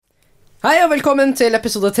Hei og velkommen til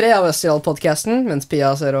episode 3 av Westerdals Podcasten, mens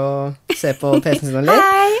Pia ser på PC-en sin og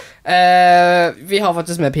ler. Vi har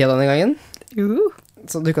faktisk med Pia denne gangen,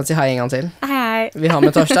 så du kan si hei en gang til. Hei. Vi har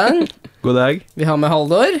med Torstein. God dag. Vi har med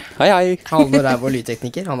Haldor. Hei. Haldor vår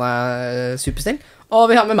lydtekniker, han superstill. Og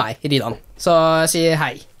vi har med meg, Ridan. Så jeg sier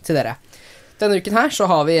hei til dere. Denne uken her så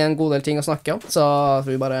har vi en god del ting å snakke om, så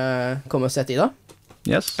får vi bare komme oss rett i det.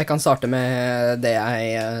 Yes. Jeg kan starte med det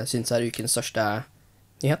jeg synes ukens største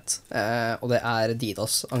nyhet, og det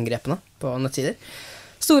DDoS-angrepene på nettsider.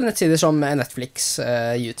 Store nettsider som Netflix,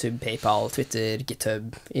 YouTube, PayPal, Twitter,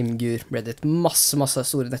 GitHub, Imgur, Reddit, masse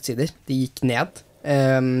store nettsider. De gikk ned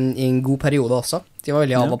i en god periode også. De var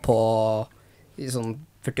veldig av og på i sånn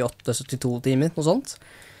 48-72 timer, noe sånt.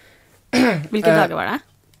 Hvilke dager var det?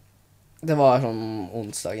 Det var sånn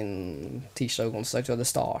tirsdag og onsdag, tror jeg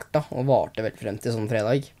det startet, og varte vel frem til sånn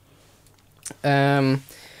fredag.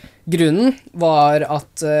 Grunnen var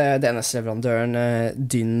at DNS-leverandøren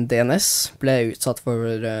Dyn DNS ble utsatt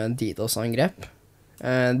for DDoS-angrep.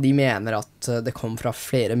 De mener at det kom fra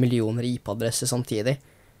flere millioner IP-adresser samtidig.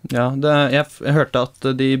 Ja, jeg hørte at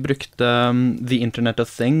de brukte The Internet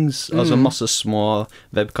of Things, altså masse små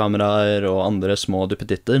webkameraer og andre små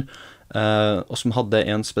duppetitter, og som hadde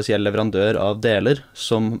en spesiell leverandør av deler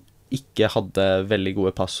som ikke hadde veldig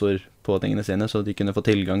gode passord på tingene sine, så de kunne få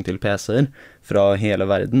tilgang til PC-er fra hele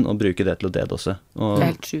verden og bruke det til å DDoSe. Og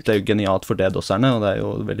det er jo genialt for DDoSerne, og det er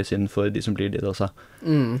jo veldig synd for de som blir DDoSa.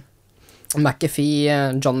 John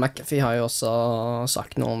McAfee har jo også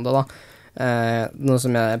sagt noe om det da. Noe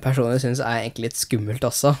som jeg personlig synes egentlig litt skummelt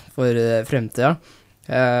også for fremtiden.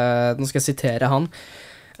 Nå skal jeg sitere han.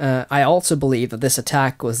 I also believe that this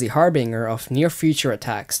attack was the harbinger of near-future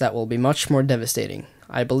attacks that will be much more devastating.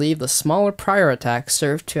 I believe the smaller prior attacks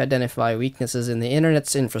served to identify weaknesses in the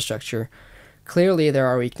internet's infrastructure. Clearly there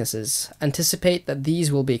are weaknesses. Anticipate that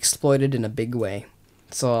these will be exploited in a big way.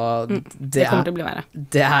 Så det kommer til å bli verre.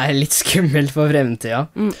 Det litt skummelt for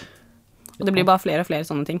fremtiden. Og det blir bare flere og flere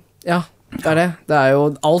sånne ting. Ja, det det. Det jo,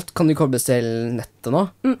 alt kan jo kobles til nettet nå,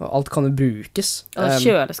 og alt kan jo brukes. Og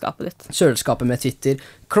kjøleskapet ditt. Kjøleskapet med Twitter.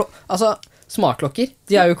 Altså, smartklokker,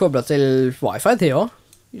 de jo koblet til Wi-Fi, de også.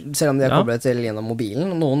 Selv om de koblet til gjennom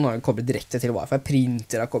mobilen. Noen har koblet direkte til Wi-Fi.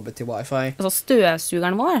 Printer har koblet til Wi-Fi. Altså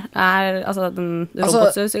støvsugeren vår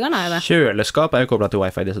robotstøvsugeren det. Kjøleskap jo koblet til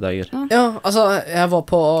Wi-Fi disse dager. Ja, altså jeg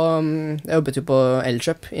jobbet jo på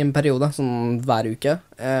Elkjøp i en periode, sånn hver uke.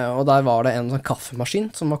 Og der var det en sånn kaffemaskin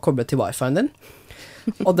som var koblet til Wi-Fi-en din.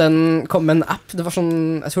 Og den kom med en app. Det var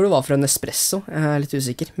sånn, jeg tror det var fra Nespresso. Jeg litt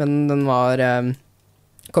usikker. Men den var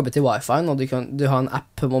koblet til Wi-Fi-en, og du har en app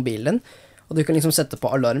på mobilen din. Og du kan liksom sette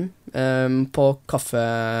på alarm på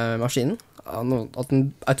kaffemaskinen, at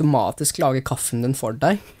den automatisk lager kaffen din for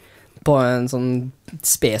deg på en sånn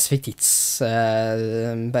spesifikk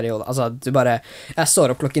tidsperiode. Altså, jeg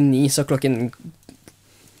står opp klokken 9, så klokken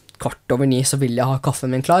 9:15 så vil jeg ha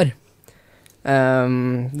kaffen min klar.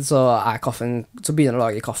 Så begynner å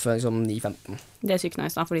lage kaffe liksom 9:15. Det sykt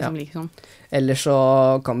nice da, for de som liker sånn. Eller så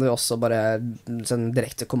kan du også bare sende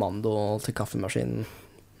direkte kommando til kaffemaskinen.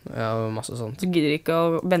 Ja, masse sånt. Du gidder ikke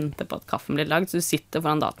å vente på at kaffen blir lagd, så du sitter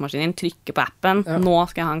foran datamaskinen, trykker på appen, nå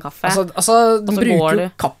skal jeg ha en kaffe. Altså du bruker jo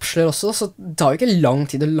kapsler også, så det tar jo ikke lang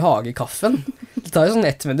tid å lage kaffen. Det tar jo sånn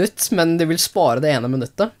 1 minutt, men det vil spare det ene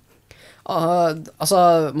minuttet. Altså,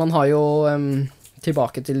 man har jo,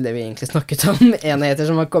 tilbake til det vi egentlig snakket om, enheter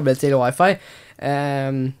som var koblet til Wi-Fi,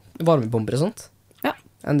 varmepumper og sånt.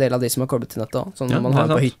 En del av de som har koblet til nettet også, sånn når man har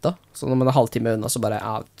det på hytta. Så når man halvtime unna, så bare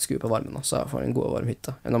skru på varmen, så får en god varm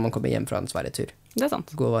hytte. Når man kommer hjem fra en Sverige-tur. Det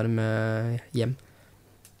sant. God varm hjem.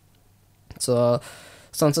 Så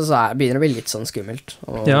sånn så begynner det å bli litt sånn skummelt,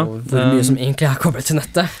 og hvor mye som egentlig koblet til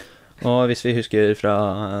nettet. Og hvis vi husker fra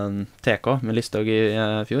TK med Listog i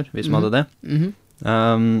fjor, vi som hadde det,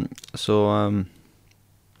 så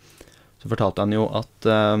fortalte han jo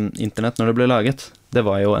at internett når det ble laget, det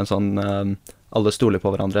var jo en sånn alle stoler på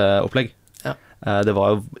hverandre opplegg. Ja. Det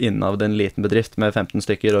var jo innad en liten bedrift med 15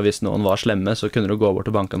 stykker, og hvis noen var slemme, så kunne du gå bort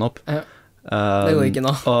og banke den opp. Ja. Det går ikke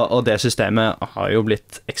nå. Og det systemet har jo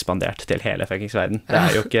blitt ekspandert til hele fuckings verden.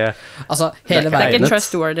 Det jo ikke... Altså, hele verden. Det ikke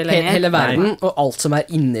trustworthy lenger. Hele verden, og alt som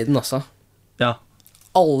inni den også. Ja.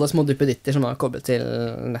 Alle små duppeditter som har koblet til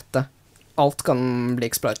nettet. Alt kan bli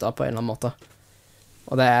exploitet på en eller annen måte.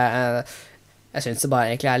 Og det jeg synes det bare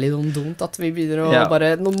egentlig litt dumt at vi begynner å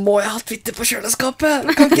bare, nå må jeg ha Twitter på kjøleskapet,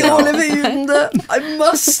 jeg kan ikke overleve uten det, I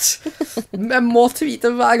must, jeg må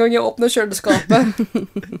tweete hver gang jeg åpner kjøleskapet.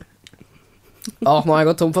 Nå har jeg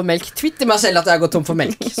gått tom for melk, twitter meg selv at jeg har gått tom for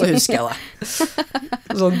melk, så husker jeg det.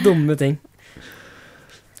 Sånne dumme ting.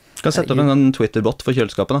 Skal sette opp en Twitter-bot for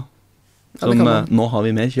kjøleskapet da. Ja, det Som kan man. nå har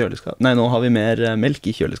vi mer kjøleskap. Nei, nå har vi mer melk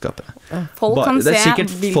i kjøleskapet. Folk kan Det er se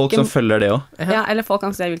sikkert folk som følger det også. Ja, eller folk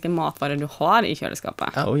kan se hvilke matvarer du har i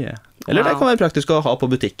kjøleskapet. Ja. Oh, yeah. Eller det kan være praktisk å ha på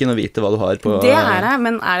butikken og vite hva du har på... Det er det,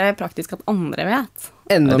 men er det praktisk at andre vet?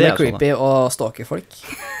 Enda Nei, det mer er sånn, creepy å stalke folk.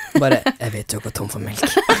 Bare, jeg vet du er på tom for melk.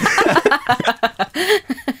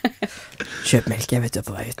 Kjøp melk, jeg vet du er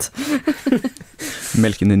på vei ut.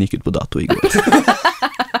 Melken din gikk ut på dato i går.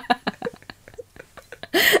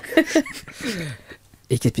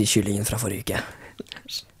 Ikke spis kyllingen fra forrige uke.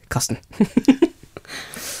 Kast den.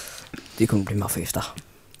 Du kommer til å bli matforgifta.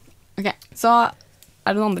 Ok, så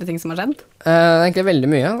er det noen andre ting som har skjedd? Det er egentlig veldig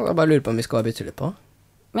mye. Jeg bare lurer på om vi skal bytte litt på.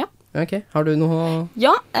 Ja. Ok, har du noe...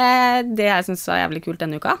 Ja, det jeg synes var jævlig kult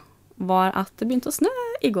denne uka, var at det begynte å snø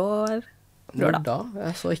i går. Når da?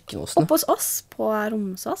 Jeg så ikke noe snø. Oppe hos oss, på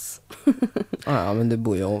Romsås. Ja, men du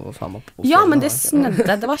bor jo faen meg på Ja, fjellet, men det da, ikke?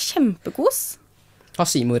 snødde, det var kjempekos. Har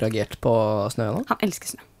Simo reagert på snø nå? Han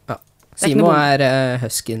elsker snø. Ja. er ikke Simo noe er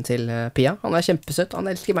huskyen til Pia. Han er kjempesøtt. Han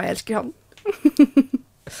elsker meg, jeg elsker han.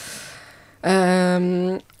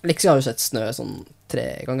 Lexi har jo sett snø sånn 3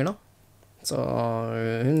 ganger nå. Så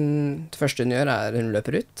det første hun gjør er hun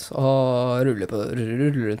løper ut og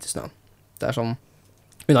ruller rundt i snøen. Det er sånn.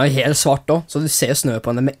 Hun er jo helt svart også, så du ser snø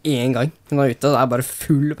på henne med en gang. Hun er ute, og det er bare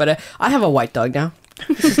full, bare, I have a white dog now.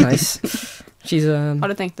 This is nice. She's Har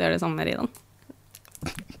du tenkt å gjøre det samme med Ridan?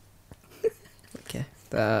 Ok,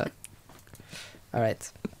 det er alright.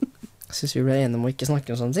 Jeg synes vi ble enige om å ikke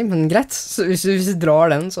snakke om sånne ting, men greit. Så hvis du drar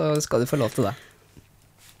den, så skal du få lov til det.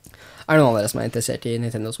 Er det noen av dere som er interessert i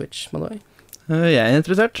Nintendo Switch, by the way? Jeg er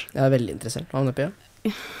interessert. Jeg er veldig interessert. Hva med Pia?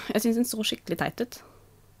 Jeg synes den så skikkelig teit ut.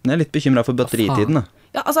 Jeg er litt bekymret for batteritiden da.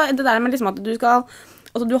 Ja, altså det der med liksom at du skal,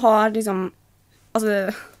 altså du har liksom, altså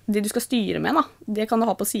det du skal styre med da, det kan du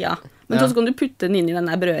ha på siden. Men Ja. så kan du putte den inn i den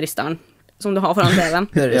der brødristeren som du har foran TV-en.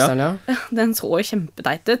 Hører ja. Den så jo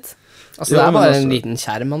kjempeteit ut. Altså, Jo, det er men bare altså- en liten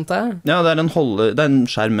skjerm, antar jeg. Ja, det er en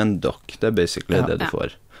skjerm med en dock. Det er basically Ja. det du Ja.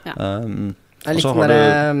 får. Ja. Jeg Og så likte har den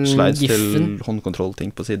der, du slides giffen. til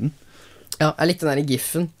håndkontrollting på siden. Ja, jeg likte den der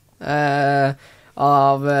giffen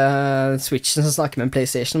av Switchen som snakker med en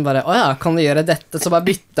PlayStation. Bare, åja, kan du gjøre dette? Så bare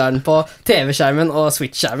bytter den på TV-skjermen og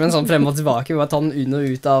Switch-skjermen, sånn frem og tilbake. Bare ta den inn og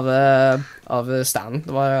ut av standen.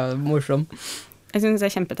 Det var morsomt. Jeg synes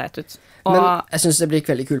det ser kjempeteit ut. Og Men jeg synes det blir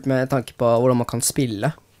veldig kult med tanke på hvordan man kan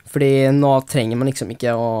spille. Fordi nå trenger man liksom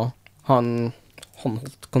ikke å ha en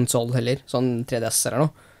håndholdt konsol heller, sånn 3DS eller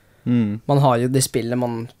noe. Man har jo det spillet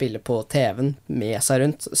man spiller på TV-en med seg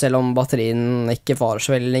rundt, selv om batterien ikke varer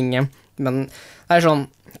så veldig lenge. Men det er sånn,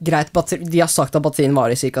 greit, de har sagt at batterien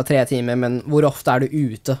varer i cirka 3 timer, men hvor ofte er du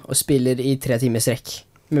ute og spiller i 3 timers rekk?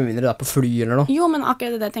 Med mindre det er på fly eller noe. jo, men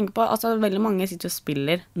akkurat det jeg tenker på, altså veldig mange sitter og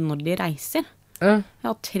spiller når de reiser. Ja.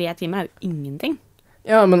 Ja, 3 timer er jo ingenting.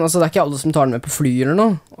 Ja, men altså, det er ikke alle som tar den med på fly eller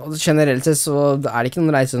noe. Og generelt sett så er det ikke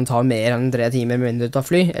noen reise som tar mer enn 3 timer med mindre du tar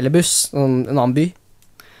fly, eller buss, en annen by.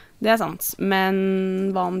 Det er sant,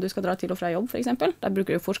 men hva om du skal dra til og fra jobb, for eksempel? Der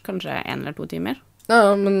bruker du fort kanskje 1 eller 2 timer.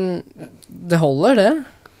 Ja, men det holder det. Ja,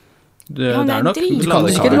 Det det er er nok drit. Du kan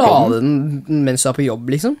ikke ladekabel på lade den. den mens du er på jobb,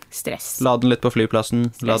 liksom. Stress. La den litt på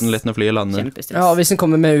flyplassen, la den litt når flyet lander. Kjempestress. Ja, og hvis den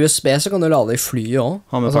kommer med USB, så kan du lade i flyet også.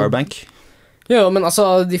 Ha med Altså, powerbank. Jo, men altså,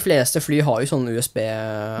 de fleste fly har jo sånne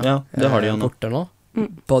Ja, det har de jo nå. porter nå.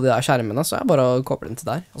 På de der skjermene, så er det bare å koble den til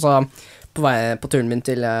der. Altså, på turen min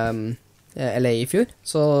til LA i fjor,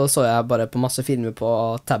 så jeg bare på masse filmer på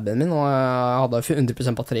tabben min, og jeg hadde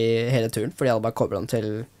 100% batteri hele turen, fordi jeg hadde bare koblet den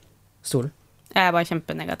til stolen. Jeg er bare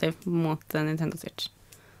kjempenegativ mot Nintendo Switch.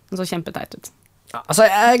 Den så kjempeteit ut. Ja, altså,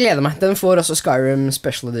 jeg gleder meg. Den får også Skyrim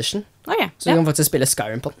Special Edition, Ok, så du kan faktisk spille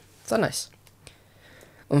Skyrim på den. Så det er nice.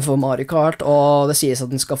 Den får Mario Kart, og det sies at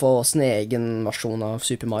den skal få sin egen versjon av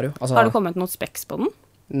Super Mario. Altså, Har det kommet noen specs på den?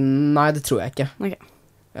 Nei, det tror jeg ikke. Ok.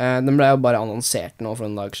 Den ble jo bare annonsert nå for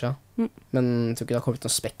en dag siden. Men jeg tror ikke det har kommet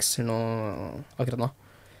noen specs eller noe akkurat nå.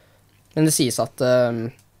 Men det sies at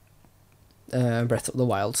Breath of the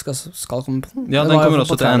Wild skal komme på den. Ja, Det den var jo kommer på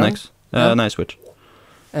også til traileren. NX. Ja. Nei, Switch.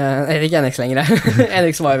 Eller ikke NX lenger.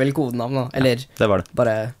 NX var jo vel kodenavn da. Eller Det var det.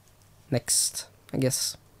 bare Next, I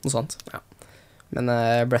guess. Noe sånt. Ja. Men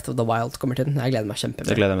Breath of the Wild kommer til den. Jeg gleder meg Det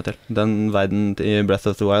kjempemye. gleder jeg meg til. Den verden i Breath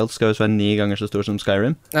of the Wild skal jo være 9 ganger så stor som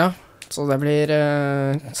Skyrim. Ja, så det blir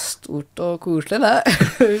stort og koselig,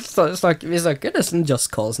 det. Vi snakker nesten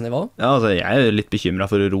Just Cause-nivå. Ja, altså, jeg er jo litt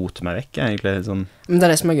bekymret for å rote meg vekk, egentlig. Sånn. Men det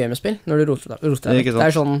er det som er gøy med spill, når du roter deg. Ikke sant? Det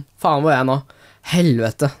er sånn, faen hvor er jeg nå?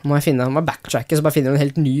 Helvete, må jeg backtracke, så bare finner du en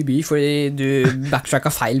helt ny by, fordi du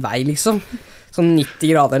backtracka feil vei, liksom. Sånn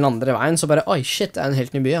 90 grader den andre veien, så bare, oi shit, det er en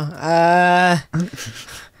helt ny by, ja.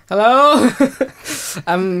 Hello?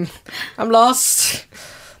 I'm lost.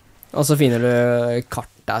 Og så finner du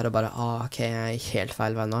kart der og bare, ok, jeg gikk helt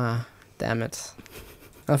feil vei nå, damn it.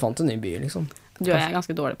 Jeg fant en ny by, liksom. Du og jeg er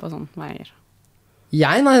ganske dårlig på sånne veier.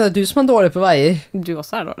 Nei, det er du som er dårlig på veier. Du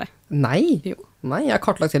også er dårlig. Nei, Jo. jeg har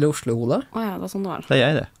kartlagt hele Oslo-hodet. Åja, det var sånn det var. Det er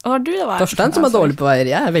jeg, det. Å, var du det var? Torstein som er dårlig på veier,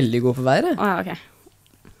 jeg er veldig god på veier. Åja, ok.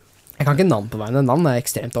 Jeg kan ikke navn på veiene, navn er jeg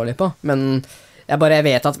ekstremt dårlig på, men jeg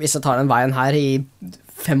vet at hvis jeg tar den veien her i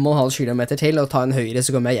 5,5 kilometer til og tar en høyre,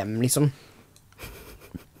 så kommer jeg hjem, liksom.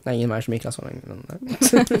 Det er ingen veier som ikke er så lenge, men...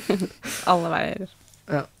 Alle veier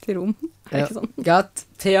til Rom. Er det ikke sånn? Gat,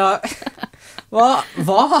 Thea...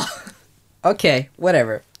 Hva? Ok,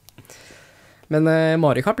 whatever. Men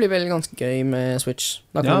Mario Kart blir vel ganske gøy med Switch.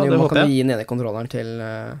 Da kan man kan gi den ene kontrolleren til...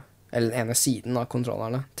 eller den ene siden av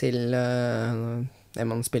kontrollerne til det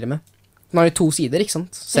man spiller med. Man har jo 2 sider, ikke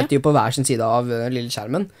sant? Setter jo på hver sin side av lille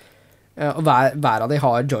skjermen. Og hver av de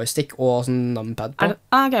har joystick og sånn numpad på.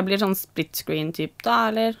 Ok, blir det sånn split screen typ da,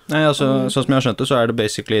 eller? Nei, altså, sånn som jeg har skjønt det, så er det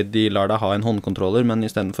basically, de lar deg ha en håndkontroller, men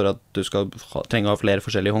i stedet for at du skal trenge å ha flere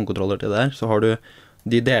forskjellige håndkontroller til det der, så har du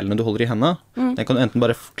de delene du holder i hendene. Den kan du enten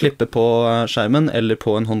bare klippe på skjermen, eller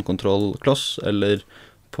på en håndkontrollkloss, eller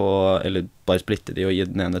bare splitte de og gi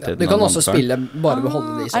den ene til den andre. Du kan også spille bare ved å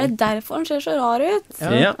holde de sånn. Er det derfor den ser så rar ut?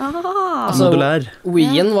 Ja. Altså, modulær.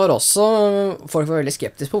 Wii-en var også, folk var veldig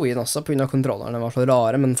skeptiske på Wii-en også, på grunn av kontrollerne var så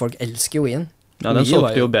rare, men folk elsker Wii-en. Ja, den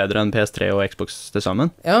solgte jo bedre enn PS3 og Xbox til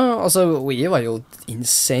sammen. Ja, altså, Wii var jo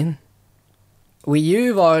insane. Wii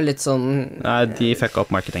U var litt sånn... Nei, de fikk opp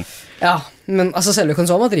marketing. Ja, men altså selve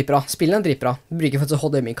konsolen var dritbra. Spillene er dritbra. Du bruker faktisk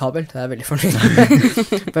HDMI-kabel, det er jeg veldig fornøyd.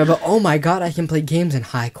 For jeg bare, oh my god, I can play games in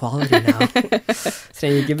high quality now.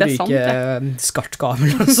 Trenger ikke bruke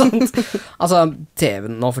skartkabel og sånt. Altså,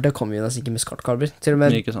 TV-en nå, for det kommer jo nesten ikke med skartkabler. Til og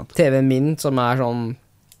med TV-en min, som er sånn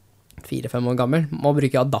 4-5 år gammel, må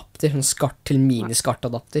bruke adapter, sånn skart til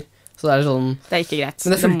mini-skartadapter. Så det er sånn... Det er ikke greit. Men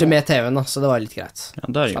det fulgte med TV-en da, så det var litt greit. Ja,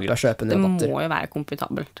 det er jo greit. Det må jo være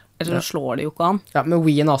komfortabelt. Ellers så slår det jo ikke an. Ja, men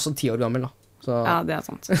Wii-en er også 10 år gammel da. Så... Ja, det er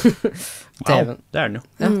sant. Wow, det er den jo.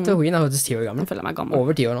 Ja, Wii-en er faktisk 10 år gammel. Jeg føler meg gammel.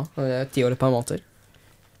 Over 10 år nå. 10 år et par måneder.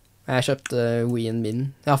 Jeg kjøpte Wii-en min.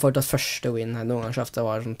 Jeg har fortsatt første Wii-en jeg noen gang kjøpte. Det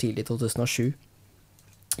var sånn tidlig 2007.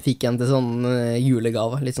 Fikk en til sånn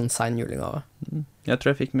julegave. Litt sånn sein julegave. Jeg tror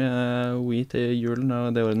jeg fikk med Wii til julen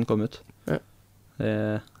det året den kom ut. Ja. Det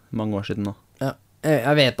er mange år siden nå. Ja.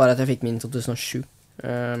 Jeg vet bare at jeg fikk min i 2007.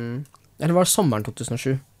 Eller var det sommeren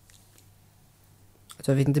 2007? Jeg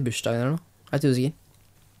tror jeg fikk den til bursdagen eller noe. Jeg er ikke usikker.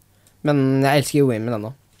 Men jeg elsker jo Wii med den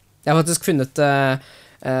da. Jeg har faktisk funnet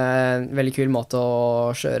en veldig kul måte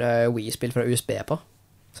å kjøre Wii-spill fra USB på.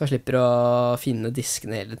 Så jeg slipper å finne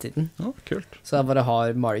diskene hele tiden. Kult. Så jeg bare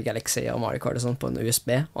har Mario Galaxy og Mario Kart og sånt på en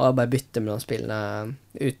USB, og jeg bare bytter mellom spillene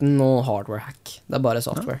uten noe hardware-hack. Det er bare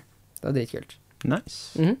software. Det er dritkult.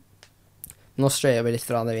 Nice. Nå strøyer vi litt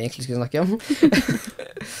fra det vi egentlig skulle snakke om.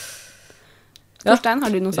 Torstein, har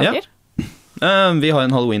du noen saker? Vi har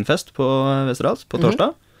en Halloween-fest på Westerdals på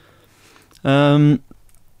torsdag.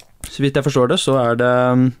 Så vidt jeg forstår det, så er det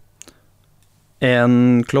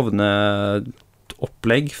en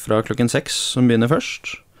klovneopplegg fra 6:00 som begynner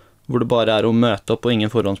først, hvor det bare er å møte opp og ingen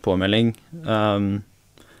forhåndspåmelding.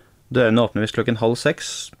 Dørene åpner visst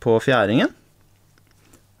 5:30 på fjæringen.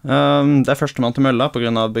 Det er førstemann til mølla på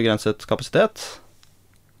grunn av begrenset kapasitet.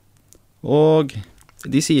 Og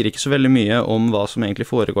de sier ikke så veldig mye om hva som egentlig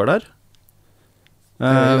foregår der.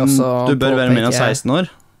 Du bør være mer enn 16 år.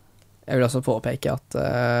 Jeg vil også påpeke at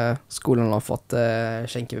skolen har fått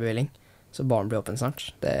skjenkebevilling, så barn blir åpen snart.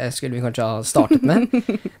 Det skulle vi kanskje ha startet med.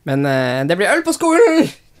 Men det blir øl på skolen!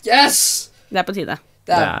 Yes! Det er på tide.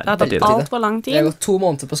 Det har tatt alt for lang tid. Det har gått 2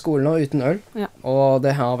 måneder på skolen nå uten øl, og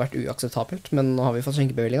det har vært uakseptabelt, men nå har vi fått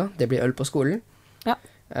skjenkebevillinga. Det blir øl på skolen. Ja.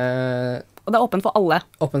 Og det er åpent for alle.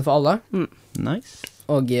 Åpent for alle. Nice.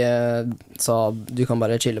 Og så du kan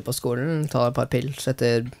bare chille på skolen, ta et par pils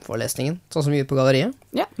etter forelesningen, sånn som vi gjør på galleriet.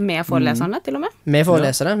 Ja, med foreleserne til og med. Med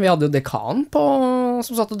forelesere. Vi hadde jo dekan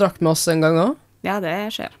som satt og drakk med oss en gang også. Ja,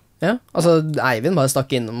 det skjer. Ja, altså Eivind bare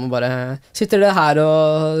stakk innom og bare sitter det her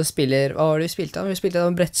og spiller. Hva var det vi spilte? Vi spilte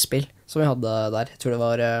et brettspill som vi hadde der. Jeg tror det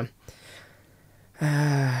var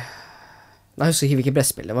jeg husker ikke hvilket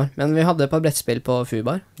brettspill det var, men vi hadde et par brettspill på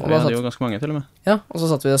Fubar. Og vi hadde jo ganske mange til og med. Ja, og så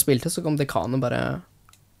satt vi og spilte, så kom dekanen og bare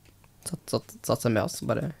satt seg med oss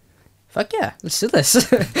og bare fuck yeah, let's do this.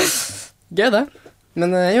 Gøy det.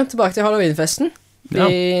 Men jo, tilbake til Halloween-festen.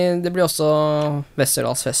 Det blir også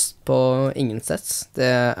Westerdals fest på Ingensteds.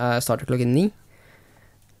 Det starter 9:00.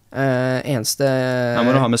 Eneste her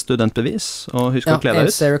må du ha med studentbevis og husk å kle deg ut.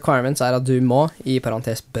 Eneste requirements er at du må, i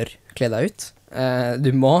parentes bør, kle deg ut.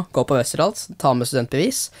 Du må gå på Westerdals, ta med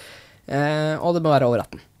studentbevis, og det må være over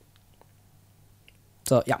 18.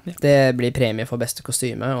 Så ja, det blir premie for beste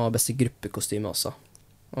kostyme og beste gruppekostyme også.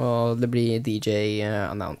 Og det blir DJ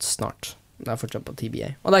announced snart. Det er fortsatt på TBA.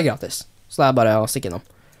 Og det er gratis, så det er bare å stikke innom.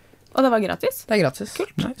 Og det var gratis? Det er gratis.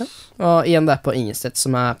 Kult. Nice. Og igjen, det er på Ingenstedt,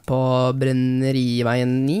 som er på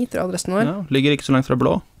Brenneriveien 9, tror jeg adressen var. Ja, ligger ikke så langt fra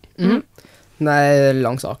Blå. Det er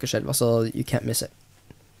langs Akerselva, så you can't miss it.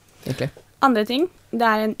 Egentlig. Andre ting, det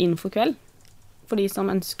er en infokveld for de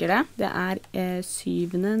som ønsker det. Det er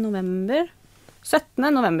 7. november.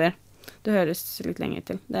 17. november. Det høres litt lenger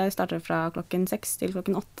til. Det starter fra klokken 6 til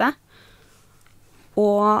klokken 8.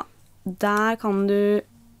 Og der kan du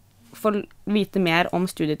få vite mer om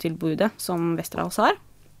studietilbudet som Westerdals har.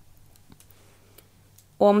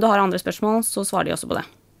 Og om du har andre spørsmål, så svarer de også på det.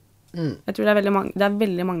 Jeg tror det er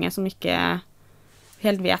veldig mange som ikke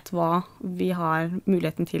helt vet hva vi har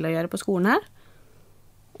muligheten til å gjøre på skolen her,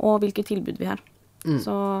 og hvilke tilbud vi har.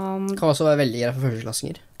 Så Kan også være veldig greit for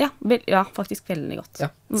førsteklassinger. ja, faktisk veldig godt. Ja,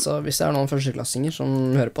 så hvis det er noen førsteklassinger som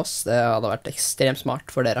hører på oss, det hadde vært ekstremt smart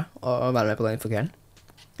for dere å være med på den infokvelden.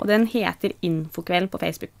 Og den heter Infokveld på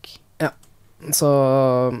Facebook. Ja, så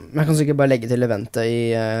jeg kan sikkert bare legge til eventet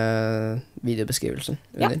i videobeskrivelsen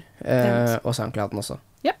under, og SoundClouden også.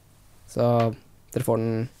 Ja. Så dere får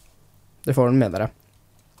den med dere.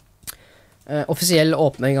 Offisiell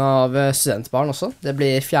åpning av studentbaren også. Det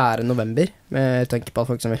blir 4. november, med tanke på at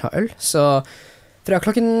folk som vil ha øl. Så fra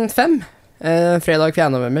klokken 5, fredag 4.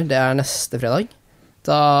 november, det er neste fredag.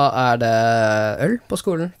 Da er det øl på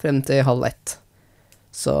skolen frem til 12:30.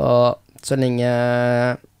 Så lenge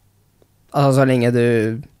du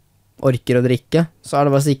orker å drikke, så er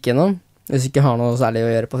det bare å stikke innom. Hvis du ikke har noe særlig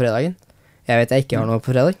å gjøre på fredagen. Jeg vet jeg ikke har noe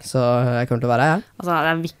på fredag, så jeg kommer til å være her. Altså, det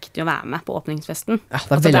er viktig å være med på åpningsfesten. Ja,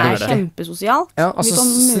 det er Det veldig er viktig. kjempesosialt. Ja, altså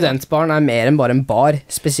studentbaren er mer enn bare en bar,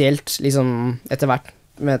 spesielt liksom etter hvert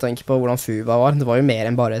med tanke på hvordan FUBA var. Det var jo mer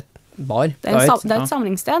enn bare et bar. Det er et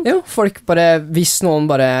samlingssted. Jo, folk bare, hvis noen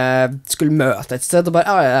bare skulle møte et sted, og bare,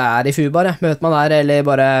 ja, jeg er i FUBAR, jeg møter meg der, eller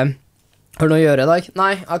bare, har du noe å gjøre i dag?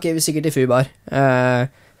 Nei, ok, vi er sikkert i FUBAR.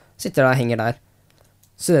 Sitter der, henger der.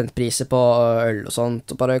 Studentpriser på øl og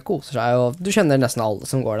sånt, og bare koser seg, og du kjenner nesten alle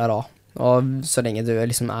som går der også. Og så lenge du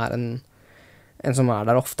liksom er en som er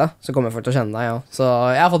der ofte, så kommer folk til å kjenne deg, ja. Så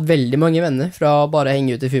jeg har fått veldig mange venner fra å bare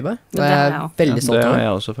henge ut i FUBAR. Det er jeg veldig stolt Det av. er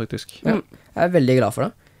jeg også, faktisk. Ja, jeg er veldig glad for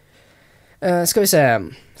det. Skal vi se,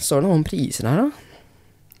 står det noe om priser her da?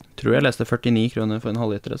 Tror jeg leste 49 kroner for en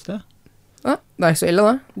halvliter et sted. Ja, det er ikke så ille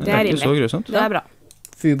det. Det er ikke så rimelig. grusomt. Det er bra.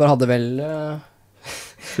 FUBAR hadde vel...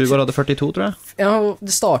 Du bare hadde 42, tror jeg. Ja,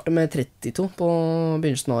 det startet med 32 på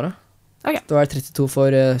begynnelsen av året. Ok. Det var 32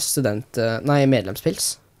 for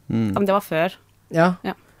medlemspils. Ja, men det var før. Ja.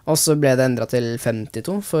 Ja. Og så ble det endret til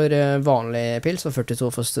 52 for vanlig pils, og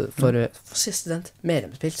 42 for student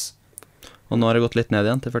medlemspils. Og nå har det gått litt ned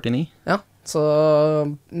igjen til 49. Ja, så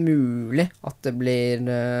mulig at det blir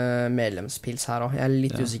medlemspils her også. Jeg er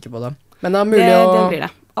litt usikker på det. Men det er mulig Det blir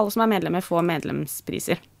det. Alle som er medlemmer får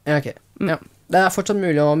medlemspriser. Ja, ok. Ja. Det er fortsatt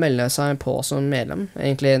mulig å melde seg på som medlem,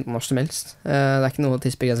 egentlig når som helst. Det er ikke noe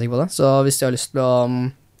tidsbegrensning på det, så hvis du har lyst til å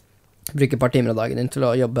bruke et par timer av dagen din til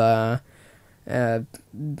å jobbe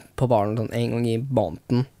på baren sånn en gang i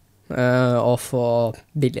måneden, og få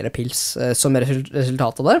billigere pils som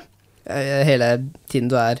resultat av det, hele tiden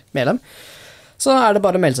du er medlem, så er det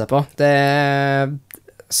bare å melde seg på. Det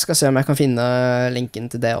skal se om jeg kan finne linken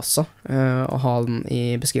til det også, og ha den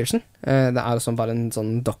i beskrivelsen. Det er jo bare en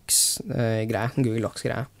sånn Docs-greie, en Google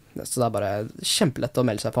Docs-greie. Så det er bare kjempelett å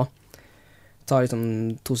melde seg på. Det tar liksom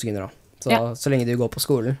 2 sekunder da. Så lenge du går på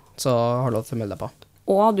skolen, så har du lov til å melde deg på.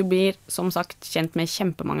 Og du blir, som sagt, kjent med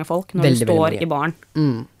kjempemange folk når Veldig, du står veldig i baren.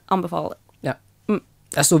 Anbefaler. Ja.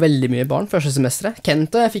 Jeg sto veldig mye i baren første semesteret.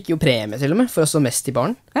 Kent og jeg fikk jo premie til og med for å stå mest i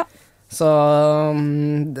baren. Ja. Så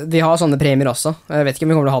vi har sånne premier også. Jeg vet ikke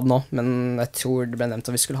om vi kommer til å ha det nå, men jeg tror det ble nevnt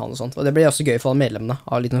at vi skulle ha noe sånt. Og det blir også gøy for alle medlemmene,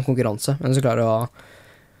 ha litt noen konkurranse. Men så klarer du å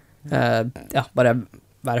bare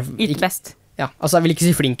være Yte best. Ja, altså jeg vil ikke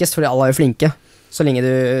si flinkest, fordi alle er jo flinke. Så lenge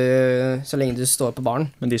du står på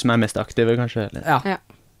baren. Men de som er mest aktive, kanskje? Eller? Ja.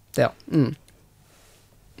 Det, ja.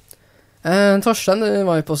 Torstein, du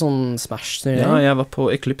var jo på sånn Smash-turnering. Ja, jeg var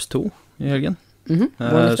på Eclipse 2 i helgen.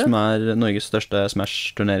 Som er Norges største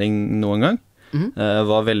Smash-turnering noen gang.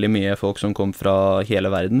 Var veldig mye folk som kom fra hele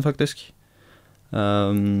verden, faktisk.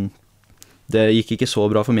 Det gikk ikke så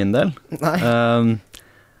bra for min del. Nei.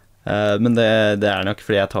 Men det er nok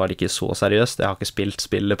fordi jeg tar det ikke så seriøst. Jeg har ikke spilt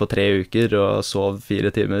spillet på 3 uker og sov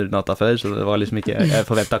 4 timer natta før, så det var liksom ikke, jeg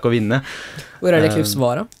forventet ikke å vinne. Hvor er det Eclipse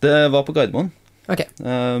var da? Det var på Gardermoen. Ok.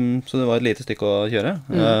 Så det var et lite stykke å kjøre.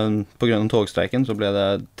 På grunn av togstreiken så ble det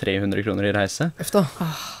 300 kroner i reise Efter.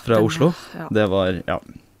 fra Oslo. Ja. Det var,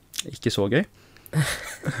 ikke så gøy.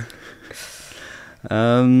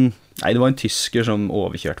 Nei, det var en tysker som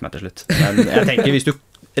overkjørte meg til slutt. Men jeg tenker, hvis du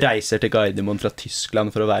reiser til Gardermoen fra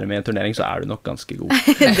Tyskland for å være med i en turnering, så er du nok ganske god.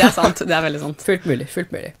 Det er sant, det er veldig sant. Fullt mulig.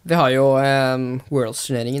 Vi har jo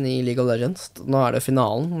Worlds-turneringen i League of Legends. Nå er det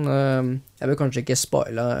finalen. Jeg vil kanskje ikke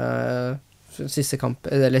spoile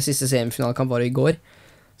siste semifinalkamp var i går.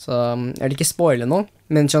 Så jeg vil ikke spoile nå,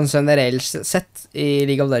 men sånn generelt sett i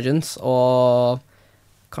League of Legends og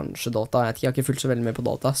kanskje Dota, jeg har ikke fulgt så veldig mye på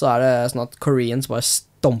Dota, så er det sånn at Koreans bare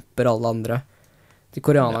stomper alle andre. De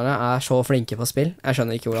koreanerne er så flinke på spill. Jeg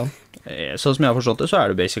skjønner ikke hvordan. Sånn som jeg har forstått det, så er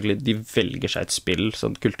det basically de velger seg et spill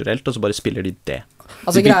sånn kulturelt, og så bare spiller de det.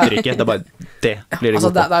 Altså, de bytter ikke, det er bare det blir de altså,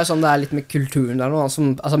 gode på. Det er jo sånn det er litt med kulturen der nå.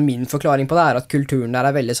 Altså, min forklaring på det er at kulturen der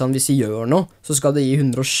er veldig sånn, hvis de gjør noe, så skal de gi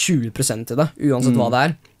 120% til det, uansett hva det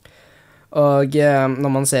er. Og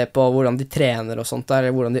når man ser på hvordan de trener og sånt der,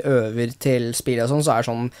 eller hvordan de øver til spillet og sånn, så er det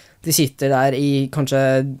sånn, de sitter der i kanskje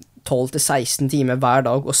 12-16 timer hver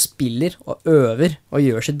dag og spiller og øver og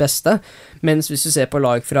gjør sitt beste, mens hvis du ser på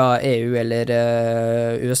lag fra EU eller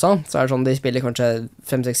USA, så er det sånn de spiller kanskje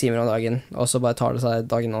 5-6 timer om dagen, og så bare tar det seg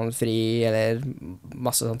dagen an fri, eller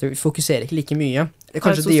masse sånt. De fokuserer ikke like mye.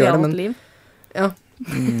 Kanskje de gjør det, men liv. Ja.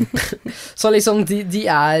 Så liksom,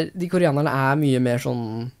 de koreanerne er mye mer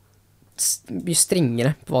sånn, mye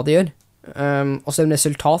strengere på hva de gjør. Og som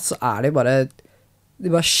resultat så er de bare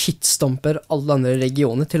shitstomper alle andre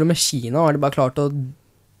regioner. Til og med Kina har de bare klart å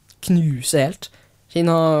knuse helt.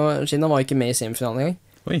 Kina var ikke med i semifinalen engang.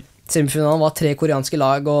 Oi. Semifinalen var 3 koreanske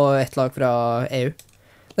lag og 1 lag fra EU.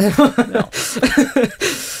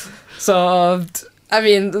 Så I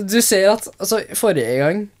mean, du ser at altså, forrige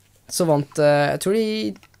gang så vant jeg tror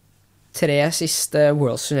de 3 siste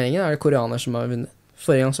Worlds-turneringer er det koreaner som har vunnet.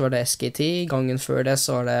 Forrige gang så var det SKT, gangen før det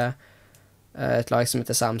så var det et lag som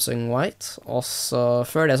heter Samsung White, og så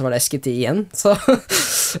før det så var det SKT igjen, så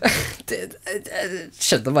jeg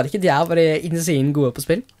skjønner bare ikke, de er bare insane gode på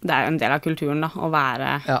spill. Det er jo en del av kulturen da, å være...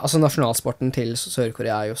 Ja, altså nasjonalsporten til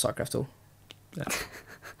Sør-Korea er jo StarCraft 2. Ja.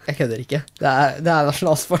 Jeg kødder ikke, det er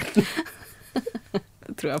nasjonalsporten.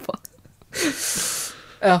 Det tror jeg på.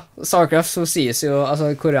 Ja, StarCraft så sies jo, altså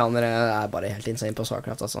koreanere er bare helt insane på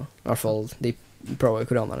StarCraft, altså. I hvert fall de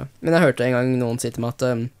pro-koreanere. Men jeg hørte en gang noen si til meg at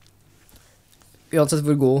uansett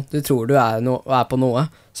hvor god du tror du er på noe,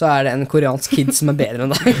 så er det en koreansk kid som er bedre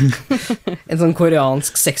enn deg. En sånn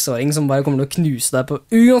koreansk 6-åring som bare kommer til å knuse deg på,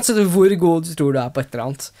 uansett hvor god du tror du er på et eller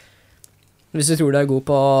annet. Hvis du tror du er god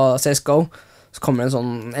på CSGO, så kommer en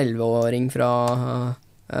sånn 11-åring fra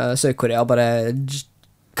Sør-Korea og bare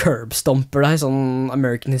curbstomper deg, sånn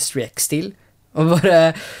American History X-stil. Og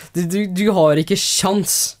bare, du har ikke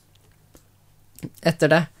sjans etter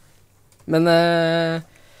det. Men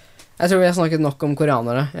jeg tror vi har snakket nok om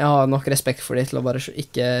koreanere. Jeg har nok respekt for det til å bare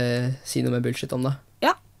ikke si noe med bullshit om det.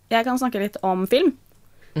 Ja, jeg kan snakke litt om film.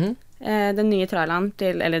 Mhm. Den nye traileren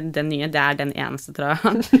til, eller den nye, det er den eneste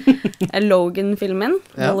traileren. Logan-filmen,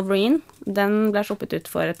 Ja. Wolverine, den ble sluppet ut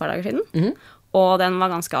for et par dager siden. Mhm. Og den var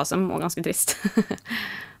ganske awesome og ganske trist.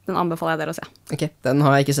 Den anbefaler jeg dere å se. Ok, den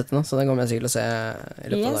har jeg ikke sett ennå, så den kommer jeg sikkert til å se i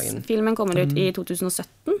løpet av dagen. Filmen kommer ut i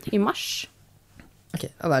 2017, i mars. Ok,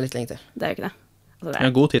 ja, det er litt lenge til. Det er jo ikke det. Altså, Det er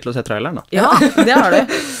en god tid til å se traileren, da. Ja, det har du.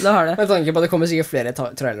 Det har du. Jeg tenker på at det kommer sikkert flere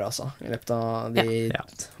trailere også, i løpet av de Ja.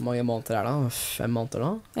 hvor mange måneder er det? 5 måneder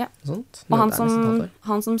da? Ja. Noe sånt. Og Det er nesten et halvt år.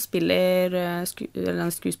 han som spiller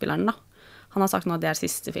den skuespilleren da, han har sagt nå at det er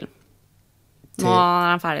siste film. Nå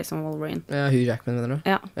er han ferdig som Wolverine. Ja, Hugh Jackman, mener du?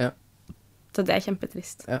 Ja. Ja. Så det er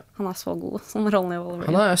kjempetrist. Ja. Han er så god som rollen i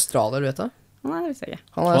Wolverine. Han er australier, du vet det? Nei, det visste jeg ikke.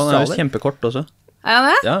 Han er Og han er jo australier. kjempekort også. Er han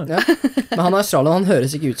det? Ja. Ja. Men han er australier, han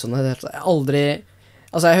høres ikke ut som det. Jeg har aldri...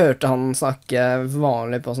 Altså, jeg hørte han snakke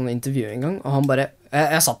vanlig på sånn intervju en gang, og han bare...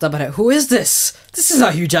 Jeg satt der bare, who is this? This is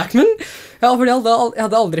not Hugh Jackman! Ja, fordi jeg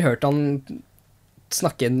hadde aldri hørt han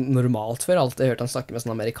snakke normalt før. Jeg har alltid hørt han snakke med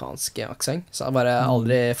sånn amerikansk aksent, så jeg har bare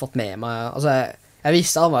aldri fått med meg... Altså, jeg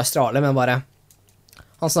visste han var australier, men bare...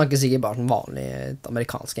 Han snakker sikkert bare sånn vanlig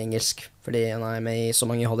amerikansk-engelsk, fordi han er med i så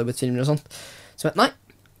mange Hollywood-filmer og sånt. Så nei,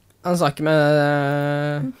 han snakker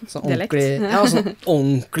med sånn Dialekt. ordentlig... Ja, sånn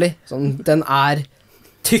ordentlig. Sånn, den er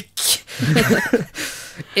tykk.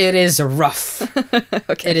 It is rough.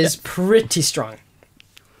 It is pretty strong.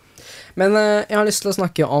 Men jeg har lyst til å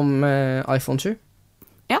snakke om iPhone 7.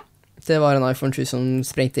 Ja. Det var en iPhone 7 som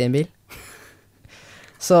sprengte i en bil.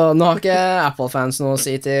 Så nå har ikke Apple-fans noe å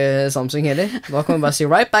si til Samsung heller. Da kan vi bare si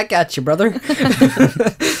right back at you, brother.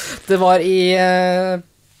 Det var i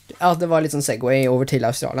ja, det var litt sånn segway over til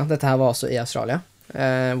Australia. Dette her var også i Australia,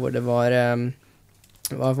 hvor det var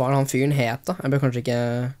hva var han fyren het da? Jeg bør kanskje ikke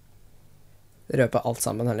røpe alt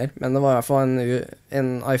sammen heller, men det var i hvert fall en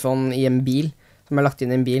iPhone i en bil som er lagt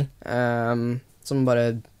inn i en bil, som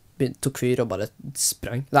bare tok fyr og bare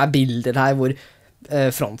sprang. Det er bilder her hvor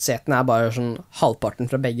frontsetene er bare sånn,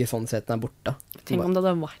 halvparten fra begge frontsetene er borte. Tenk om det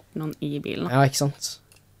hadde vært noen i bilen. Da. Ja, ikke sant?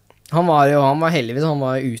 Han var heldigvis, han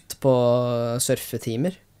var ute på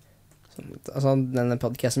surfetimer. Altså, denne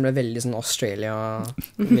podcasten ble veldig sånn Australia,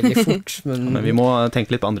 veldig fort. Men vi må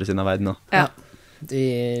tenke litt på andre siden av verden nå. Ja. De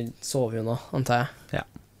sover jo nå, antar jeg.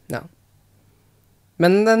 Ja.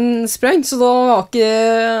 Men den sprang, så da var ikke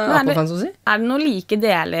Apple-fans å si. Er det noen like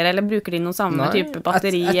deler, eller bruker de noen samme type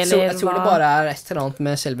batteri? Jeg tror det bare er et eller annet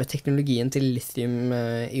med selve teknologien til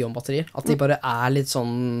lithium-ion-batterier. At de bare er litt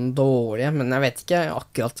sånn dårlige, men jeg vet ikke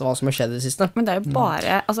akkurat hva som har skjedd i det siste. Men det er jo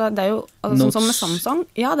bare, det er jo sånn som med Samsung,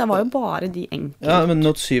 ja, det var jo bare de enkle. Ja, men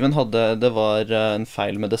Note 7 det var en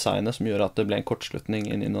feil med designet som gjorde at det ble en kortslutning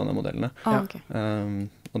inn i noen av modellene. Okay.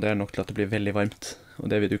 Og det er nok til at det blir veldig varmt, og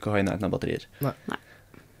det vil du ikke ha i nærheten av batterier. Nei.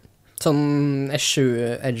 Sånn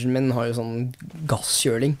S7-edgen min har jo sånn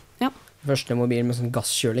gasskjøling. Ja. Første mobil med sånn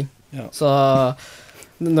gasskjøling. Ja. Så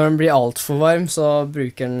når den blir alt for varm, så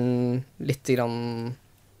bruker den litt grann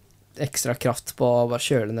ekstra kraft på å bare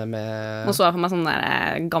kjøle ned med... Og så for meg sånn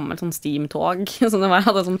der gammelt sånn steam-tog, sånn det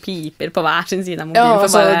hadde sånn piper på hver sin side av mobilen. Ja,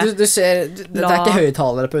 altså, du ser, det er ikke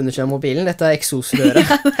høyttalere på undersiden av mobilen, dette er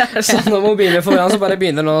eksosrøret. Så når mobilen får foran, så bare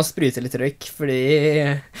begynner den å sprute litt røyk, fordi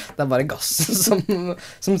det er bare gass som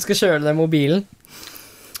skal kjøle den mobilen.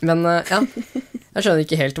 Men ja, jeg skjønner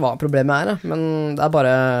ikke helt hva problemet er, men det er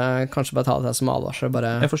bare, kanskje bare ta det som advarsel,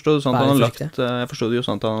 bare jeg forstod det jo sånn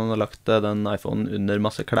at han har lagt den iPhone under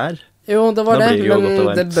masse klær. Jo, det var det, men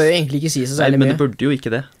det bør jo egentlig ikke si så særlig mye. Men det burde jo ikke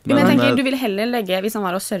det. Men jeg tenker, du vil heller legge, hvis han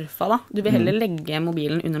var og surfa da, du vil heller legge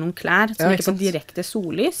mobilen under noen klær, som ikke får direkte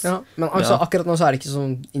sollys. Ja, men altså, akkurat nå så er det ikke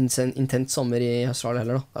sånn intens sommer i Australia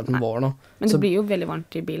heller da, det er den vår nå. Men det blir jo veldig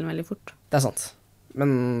varmt i bilen veldig fort. Det er sant.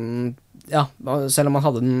 Men ja, selv om man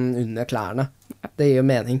hadde den under klærne, det gir jo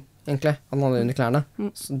mening, egentlig. Han hadde den under klærne.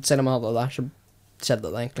 Så selv om man hadde det der, så skjedde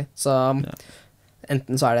det egentlig. Så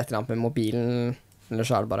enten så er det et eller annet med mobilen, eller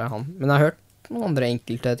så er det bare han. Men jeg har hørt noen andre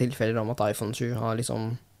enkelte tilfeller om at iPhone 7 har liksom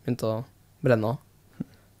begynt å brenne av.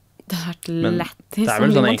 Det har vært lættis. Det er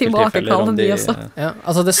vel sånne enkelttilfeller om de også. Ja,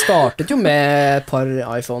 altså det startet jo med et par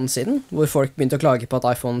iPhone siden, hvor folk begynte å klage på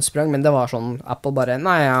at iPhone sprang, men det var sånn, Apple bare,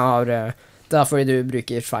 nei, jeg har... Det er fordi du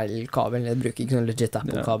bruker feil kabel, eller bruker ikke noen legit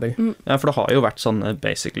Apple-kabel. Ja, for det har jo vært sånn,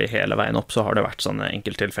 basically hele veien opp, så har det vært sånne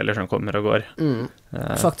enkelttilfeller som kommer og går.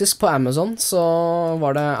 Faktisk på Amazon så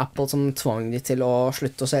var det Apple som tvang de til å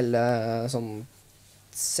slutte å selge sånn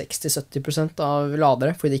 60-70% av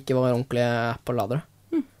ladere, fordi det ikke var ordentlige Apple-ladere.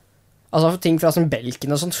 Altså ting fra sånn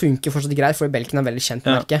Belkin og sånt funker fortsatt greit, fordi Belkin er veldig kjent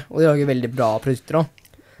merke, og de lager veldig bra produkter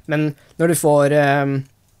også. Men når du får...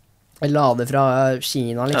 lader fra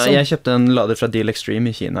Kina, liksom. Jeg kjøpte en lader fra Deal Extreme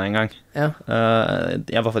i Kina en gang. Ja.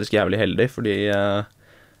 Jeg var faktisk jævlig heldig, fordi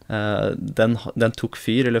den tok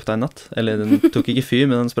fyr i løpet av en natt. Eller den tok ikke fyr,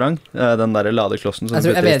 men den sprang. Den der ladeklossen.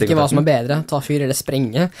 Jeg vet ikke hva som er bedre, ta fyr eller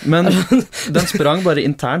sprenge. Men den sprang bare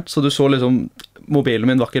internt, så du så liksom... Mobilen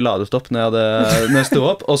min var ikke ladet opp når jeg stod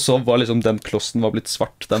opp, og så var liksom den klossen var blitt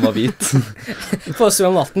svart, den var hvit. For så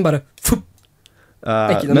om natten bare...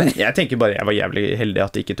 men jeg tenker bare jeg var jævlig heldig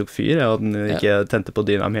at det ikke tok fyr, og den ikke tente på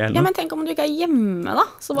dynami heller. Ja, men tenk om du ikke er hjemme da,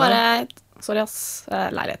 så bare, sorry ass,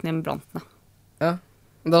 leiligheten din brant ned. Ja,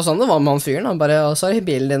 det var sånn det var med han fyren, han bare, sorry,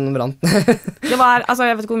 bilen din brant ned. Det var, altså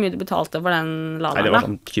jeg vet ikke hvor mye du betalte for den laderen da. Nei, det var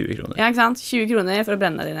sånn 20 kroner. Ja, ikke sant, 20 kroner for å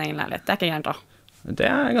brenne din egen leilighet, det er ikke gærent da.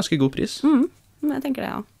 Det er en ganske god pris. Men jeg tenker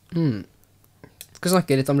det, ja. Skal vi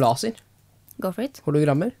snakke litt om laser? Go for it.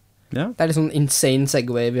 Hologrammer? Ja. Det er litt sånn insane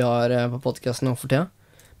segway vi har på podcasten nå for tida.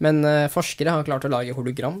 Men forskere har klart å lage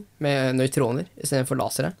hologram med nøytroner i stedet for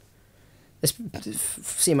lasere. Det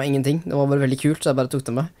sier meg ingenting. Det var bare veldig kult, så jeg bare tok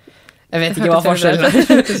det med. Jeg vet ikke hva forskjellen er.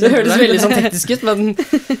 Det hørtes veldig sånn teknisk ut, men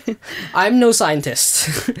I'm no scientist.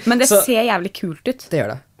 Men det ser jævlig kult ut. Det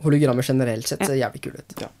gjør det. Hologrammer generelt sett ser jævlig kul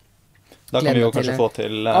ut. Ja. Da kan vi jo kanskje få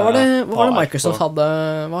til... Hva var det Microsoft hadde?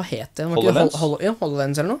 Hva het det? HoloLens?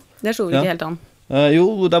 HoloLens eller noe? Det så vi ikke helt an. Jo,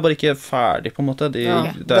 det er bare ikke ferdig på en måte. Det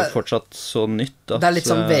er fortsatt så nytt at... Det er litt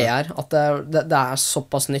som VR, at det er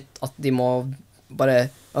såpass nytt at de må bare...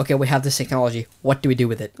 Okay, we have this technology. What do we do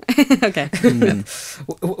with it? Okay.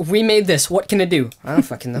 We made this. What can it do? I don't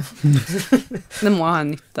fucking know. Det må ha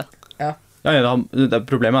en nytte. Ja.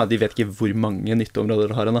 Problemet er at de vet ikke hvor mange nytteområder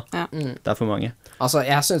du har ennå. Ja. Det er for mange. Altså,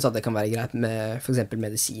 jeg synes at det kan være greit med for eksempel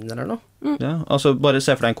medisin eller noe. Ja, altså bare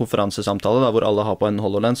se for deg en konferansesamtale da, hvor alle har på en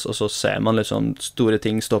HoloLens, og så ser man liksom store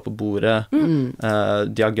ting stå på bordet.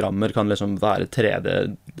 Diagrammer kan liksom være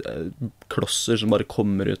 3D-klosser som bare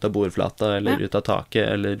kommer ut av bordflata, eller ut av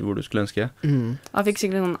taket, eller hvor du skulle ønske. Han fikk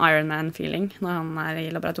sikkert noen Iron Man-feeling når han er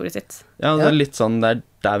i laboratoriet sitt. Ja, det er litt sånn, det er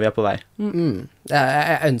der vi er på vei.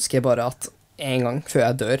 Jeg ønsker bare at en gang før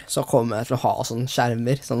jeg dør, så kommer jeg til å ha sånne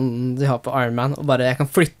skjermer som de har på Iron Man, og bare jeg kan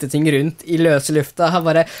flytte ting rundt i løse lufta. Jeg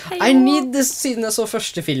bare, I need this. Siden jeg så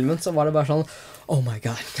første filmen, så var det bare sånn, oh my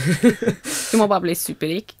god. Du må bare bli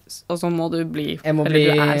superrik, og så må du bli, jeg må eller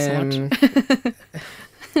bli, du er smart.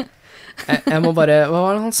 jeg må bare, hva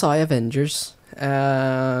var det han sa i Avengers?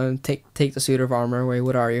 Take the suit of armor, wait,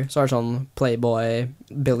 what are you? Så er det sånn playboy,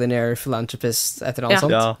 billionaire, philanthropist, et eller annet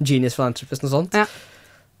sånt. Ja. Genius philanthropist, noe sånt. Ja.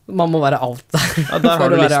 Man må være alt der. Ja, der har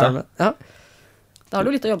du lista. Ja. Da har du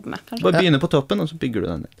litt å jobbe med, kanskje. Bare begynne på toppen, og så bygger du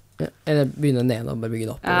den ned. Ja. Eller begynne ned og bare bygge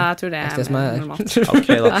det opp. Ja, jeg tror det er som er normalt. Ok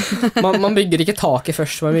da. man bygger ikke taket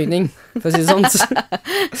først på en bygning, for å si det sånn.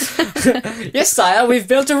 Yes, Saya, we've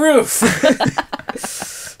built a roof!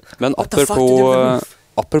 Men What the fuck did you do with the roof?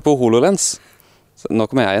 apropos HoloLens, så nå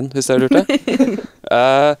kommer jeg igjen, hvis dere lurte.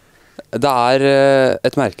 Det er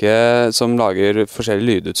et merke som lager forskjellige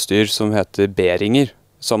lydutstyr som heter B-ringer,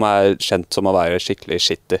 som er kjent som å være skikkelig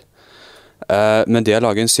shitty. Men de har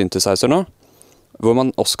laget en synthesizer nå, hvor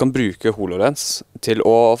man også kan bruke HoloLens til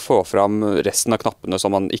å få fram resten av knappene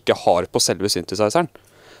som man ikke har på selve synthesizeren.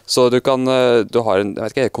 Så du har en, jeg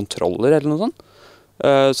vet ikke, kontroller eller noe sånt,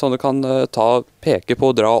 så du kan peke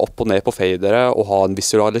på, dra opp og ned på fadere og ha en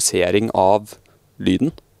visualisering av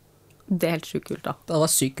lyden. Det er helt sykt kult, da. Det var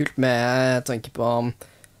sykt kult med tanke på,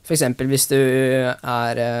 for eksempel hvis du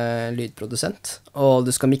er lydprodusent, og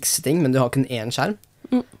du skal mikse ting, men du har kun én skjerm,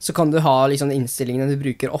 så kan du ha liksom innstillingene du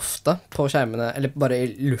bruker ofte på skjermene, eller bare i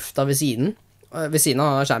lufta ved siden av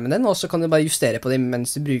skjermen din, og så kan du bare justere på dem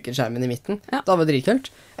mens du bruker skjermen i midten. Ja. Da var det dritkult.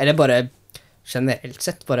 Eller bare generelt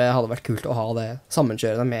sett, bare hadde vært kult å ha det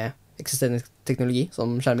sammenkjørende med eksisterende teknologi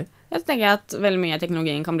som skjermer. Jeg tenker at veldig mye av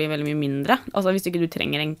teknologien kan bli veldig mye mindre. Altså hvis ikke du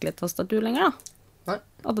trenger enkle tastatur lenger, da. Nei.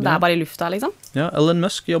 At det er bare i lufta, liksom. Ja, Elon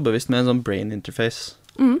Musk jobber vist med en sånn brain interface.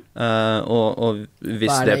 Og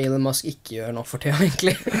hvis Hva er det Elon Musk ikke gjør nå for tida,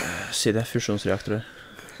 egentlig? Si det, fusjonsreaktorer.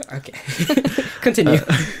 Ok. Continue.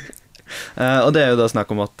 Og det er jo da snakk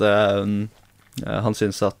om at han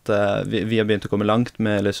synes at vi har begynt å komme langt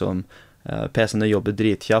med liksom PC-ene jobber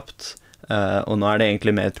dritkjapt, og nå er det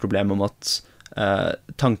egentlig mer et problem om at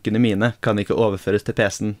tankene mine kan ikke overføres til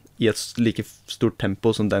PC-en i et like stort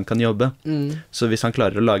tempo som den kan jobbe. Så hvis han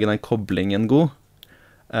klarer å lage den koblingen god,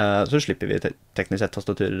 så slipper vi teknisk sett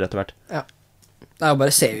tastaturer etter hvert. Ja. Det er jo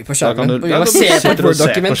bare ser vi på skjermen. Du, og vi bare ser på et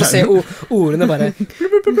Word-dokument og ser ordene bare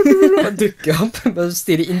dukke opp. Bare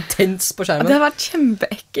stirre intens på skjermen. Det har vært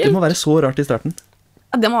kjempeekkelt. Det må være så rart i starten.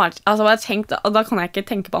 Det må være, altså jeg tenkte, og da kan jeg ikke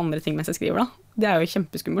tenke på andre ting mens jeg skriver da. Det er jo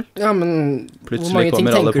kjempeskummelt. Ja, men plutselig hvor mange ting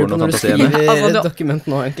kommer alle tenker du på når du skriver Altså, et dokument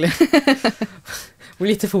nå, egentlig? Hvor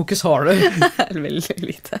lite fokus har du? Veldig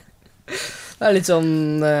lite. Det er litt sånn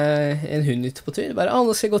en hund ute på tur. Bare,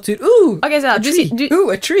 nå skal jeg gå tur. Ok, så a tree. A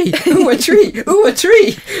tree. A tree. A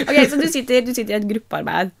tree. Ok, så du sitter i et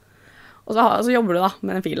gruppearbeid, og så jobber du da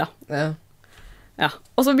med den fila. Ja. Ja.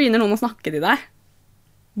 Og så begynner noen å snakke til deg.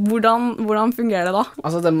 Hvordan fungerer det da?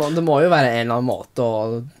 Altså, det må jo være en eller annen måte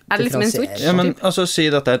å Er det liksom en switch? Ja, men altså, si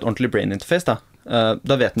at det er et ordentlig brain interface da.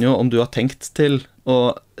 Da vet den jo om du har tenkt til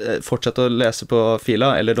å fortsette å lese på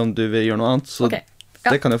fila, eller om du vil gjøre noe annet, så Ok. Ja.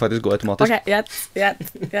 det kan jo faktisk gå automatisk. Ok, greit,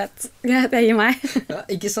 jeg gir meg. Ja,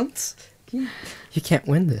 ikke sant? You can't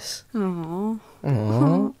win this. Åh.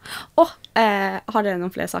 Åh. Har dere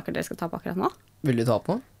noen flere saker dere skal ta på akkurat nå? Vil du ta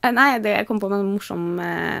på? Nei, jeg kom på med en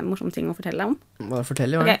morsom ting å fortelle om. Bare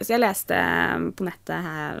fortell, jo. Ok, så jeg leste på nettet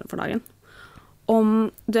her for dagen om,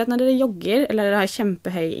 du vet når dere jogger, eller dere har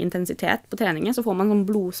kjempehøy intensitet på treningen, så får man sånn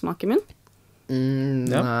blodsmak i munnen.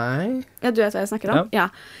 Ja. Nei. Ja, du vet hva jeg snakker om? Ja.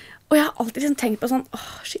 Og jeg har alltid liksom tenkt på sånn,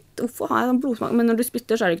 shit, hvorfor har jeg sånn blodsmak? Men når du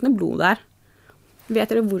spytter, så er det ikke noe blod der. Vet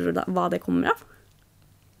dere hva det kommer av?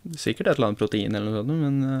 Sikkert et eller annet protein eller noe sånt,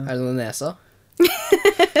 men Er det noe i nesa?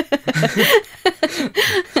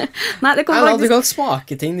 Nei, det kommer Eller, du faktisk... kan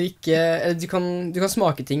smake ting du ikke... Eller du kan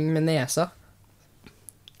smake ting med nesa.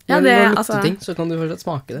 Ja, Når det, du lukter altså... ting, så kan du fortsatt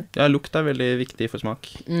smake det. ja, lukt er veldig viktig for smak.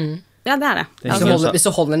 Ja, det er det. Det er Hvis ikke du, sant. hvis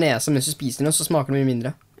du holder nesa mens du spiser noe, så smaker det mye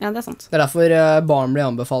mindre. Ja, det er sant. Det er derfor barn blir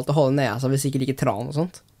anbefalt å holde nesa hvis de ikke liker tran og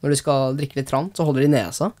sånt. Når de skal drikke litt tran, så holder de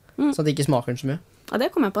nesa, så at det ikke smaker den så mye. Ja, det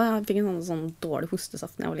kom jeg på. Jeg fikk en sånn dårlig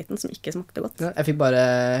hostesaft da jeg var liten, som ikke smakte godt. Ja,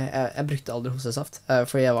 jeg brukte aldri hostesaft,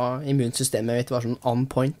 fordi immunsystemet mitt var sånn on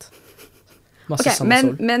point. Masse Ok,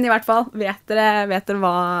 Samasol. men i hvert fall, vet dere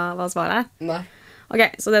hva svaret er? Nei. Ok,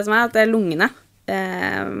 så det som er at lungene,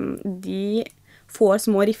 de får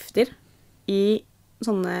små rifter i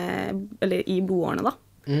i blodårene da.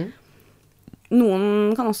 Mhm.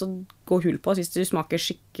 Noen kan også gå hull på, hvis du smaker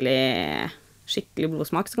skikkelig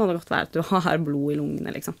blodsmak, så kan det godt være at du har blod i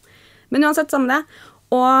lungene, liksom. Men uansett, samme det.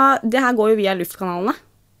 Og det her går jo via luftkanalene.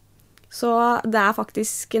 Så det er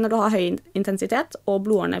faktisk, når du har høy intensitet, og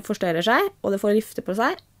blodårene forstørrer seg, og det får rifter på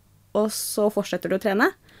seg, og så fortsetter du å trene,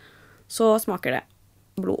 så smaker det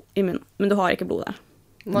blod i munnen. Men du har ikke blod der.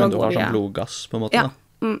 Men du har sånn blodgass, på en måte, Ja. da.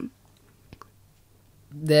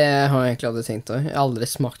 Det har jeg egentlig aldri tenkt over. Jeg har aldri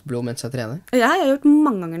smakt blod mens jeg trener. Jeg har gjort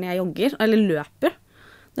mange ganger når jeg jogger, eller løper.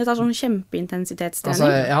 Det tar sånn kjempeintensitetstrening.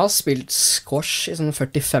 Altså, jeg har spilt squash i sånn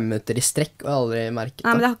 45 minutter i strekk, og jeg har aldri merket det.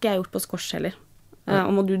 Nei, men det har ikke jeg gjort på squash heller.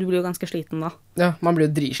 Og du blir jo ganske sliten da. Ja, man blir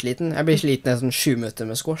jo dritsliten. Jeg blir sliten i sånn 7 minutter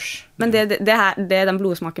med squash. Men det den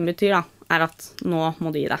blodsmaken betyr da, er at nå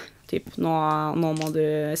må du gi deg. Typ. Nå må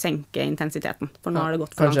du senke intensiteten, for nå har det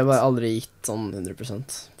gått for langt. Kanskje jeg bare aldri gitt sånn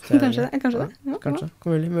 100%. Kanskje det. Ja, Kanskje.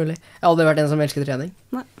 Mulig. Jeg har aldri vært en som elsker trening.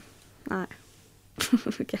 Nei.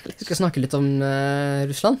 Ikke heller. Vi skal snakke litt om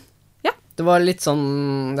Russland. Ja. Dette var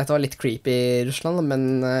litt creepy i Russland,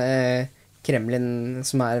 men Kremlin,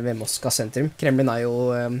 som er ved Moskva sentrum. Kremlin er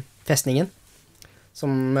jo festningen,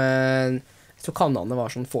 som jeg tror kanalene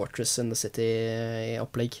var sånn Fortress in the City i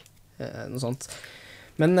opplegg, noe sånt.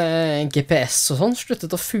 Men GPS og sånn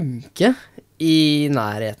sluttet å funke i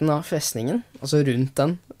nærheten av festningen, altså rundt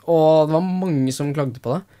den, og det var mange som klagde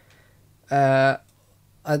på det.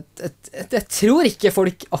 Jeg tror ikke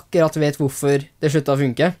folk akkurat vet hvorfor det sluttet å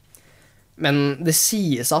funke, men det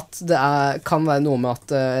sies at det kan være noe med at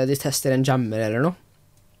de tester en jammer eller noe.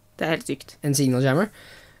 Det er helt sykt. En signal jammer.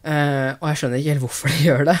 Og jeg skjønner ikke helt hvorfor de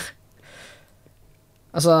gjør det.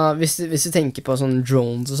 Altså, hvis du tenker på sånn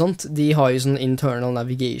drones og sånt, de har jo sånn internal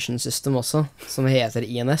navigation system også, som heter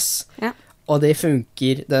INS. Ja. Og det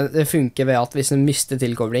funker ved at hvis den mister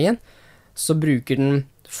tilkoblingen, så bruker den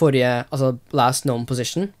altså last known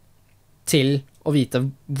position, til å vite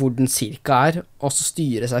hvor den cirka er, og så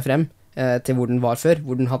styre seg frem til hvor den var før,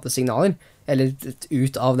 hvor den hadde signaler, eller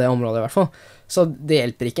ut av det området i hvert fall. Så det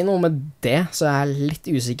hjelper ikke noe med det, så jeg er litt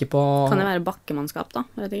usikker på... Kan det være bakkemannskap da?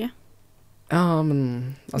 Jeg vet ikke. Ja, men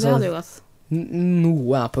altså, det hadde jo gått.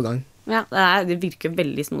 Noe er på gang. Ja, det virker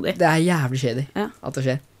veldig snodig. Det er jævlig kjedelig at det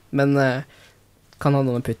skjer. Men kan ha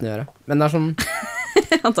noe med Putin å gjøre. Men det er sånn...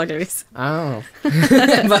 Antakeligvis. Jeg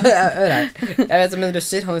vet om en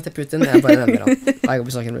russer, han heter Putin, jeg bare nevner han. Jeg går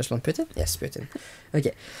på snakken om Russland. Putin? Yes, Putin.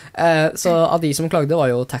 Ok. Så av de som klagde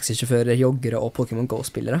var jo taxisjåfører, joggere og Pokémon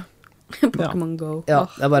Go-spillere. Pokémon Go. Ja,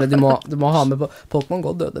 det er bare, du må ha med på... Pokémon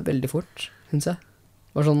Go døde veldig fort, synes jeg.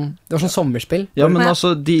 Det var sånn sommerspill. Ja, men altså,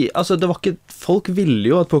 det var ikke... Folk ville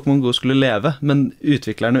jo at Pokémon Go skulle leve, men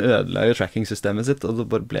utviklerne ødela jo tracking-systemet sitt, og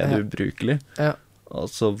det bare ble det ubrukelig. Ja. Og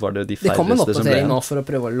så var det de færreste som ble... Det kom en oppdatering nå for å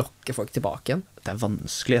prøve å lokke folk tilbake igjen. Det er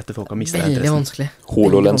vanskelig etter folk har mistet interessen. interessen. Vanskelig.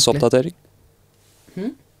 HoloLens-oppdatering.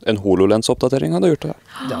 En HoloLens-oppdatering hadde gjort det.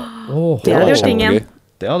 Det hadde gjort ting igjen.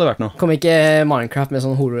 Det hadde vært noe. Kom ikke Minecraft med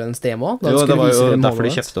sånn HoloLens-demo? Jo, det var jo derfor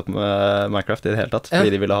de kjøpte opp Minecraft i det hele tatt,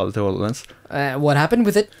 fordi de ville ha det til HoloLens. What happened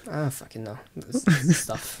with it? Fucking no.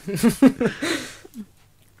 Stuff.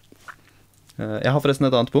 Jeg har forresten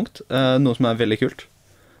et annet punkt, noe som er veldig kult.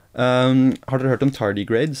 Har dere hørt om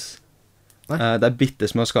tardigrades? Det er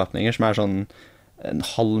bittesmå skapninger som er sånn en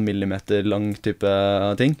halv millimeter lang type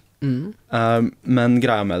ting. Men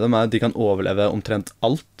greia med dem er at de kan overleve omtrent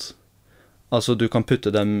alt. Altså, du kan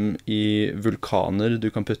putte dem i vulkaner, du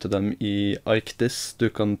kan putte dem i Arktis, du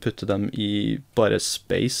kan putte dem i bare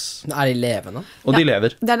space. Er de levende? Og de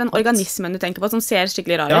lever. Det er den organismen du tenker på, som ser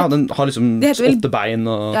skikkelig rar ut. Ja, den har liksom 8 bein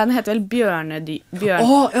og... Ja, den heter vel bjørn. Ja,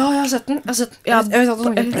 jeg har sett den. Jeg vet hva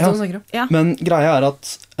du snakker om. Ja. Men greia er at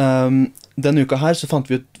denne uka her så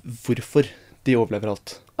fant vi ut hvorfor de overlever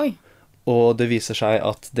alt. Oi. Og det viser seg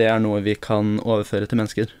at det er noe vi kan overføre til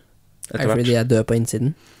mennesker. Er det fordi de er døde på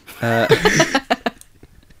innsiden? Da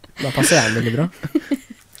passer jeg veldig bra.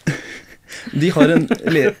 De har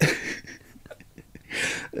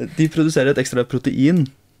de produserer et ekstra protein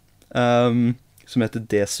som heter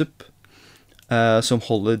D-sup, som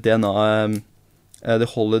holder det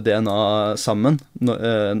holder DNA sammen når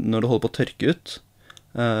det holder på å tørke ut.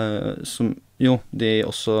 Som jo,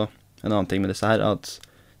 en annen ting med disse her er at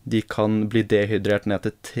de kan bli dehydrert ned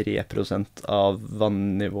til 3% av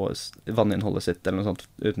vanninnholdet sitt, eller noe sånt,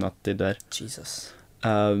 uten at de dør. Jesus.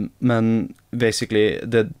 Men basically,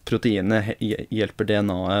 det proteinet hjelper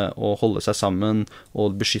DNA-et å holde seg sammen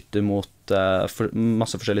og beskytte mot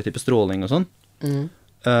masse forskjellige typer stråling og sånn.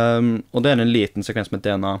 Og det er en liten sekvens med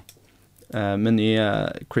DNA med ny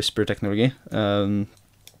CRISPR-teknologi.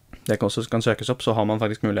 Det kan søkes opp, så har man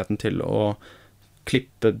faktisk muligheten til å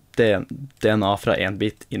klippe DNA fra en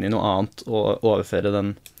bit inn i noe annet og overføre den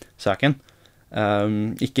saken.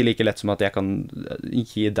 Ikke like lett som at jeg kan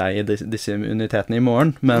gi deg disse immunitetene i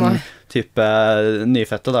morgen, men type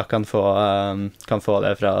nyfødte da kan få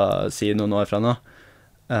det fra si noen år fra nå,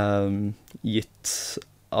 gitt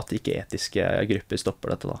at ikke etiske grupper stopper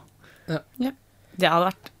dette da. Ja. Det hadde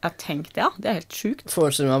vært, jeg tenkte det er helt sjukt.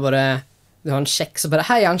 Forestiller meg bare, du har en kjeks, og bare,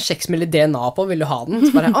 hei, jeg har en kjeks med litt DNA på, vil du ha den?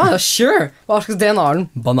 Så bare, sure, hva slags DNA er den?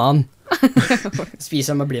 Banan.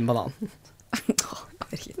 Spiser den med blind banan.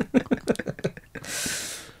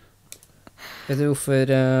 Vet du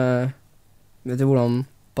hvordan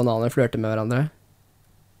bananer flørter med hverandre?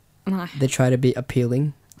 Nei. They try to be appealing.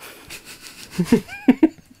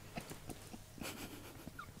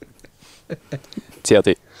 10 av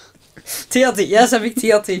 10. 10 av 10, yes, jeg fikk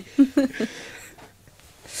 10 av 10.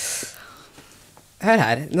 Hør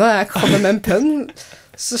her, når jeg kommer med en pønn,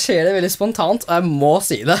 så skjer det veldig spontant, og jeg må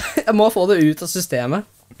si det. Jeg må få det ut av systemet.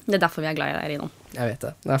 Det er derfor vi er glad i deg, Rino. Jeg vet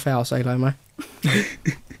det, derfor jeg også er glad i meg.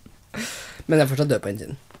 Men jeg er fortsatt død på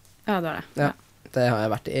innsiden. Ja, det er det. Ja, det har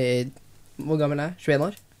jeg vært i, hvor gammel er jeg? 21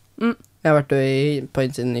 år? Jeg har vært død på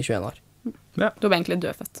innsiden i 21 år. Ja. Du var egentlig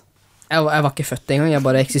dødfødt. Jeg var ikke født engang, jeg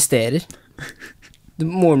bare eksisterer.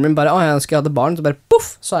 Moren min bare, jeg ønsker jeg hadde barn, så bare,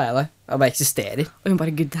 puff, så er jeg der. Jeg bare eksisterer. Og hun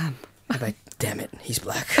bare, good damn. Jeg bare, damn it, he's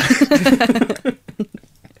black.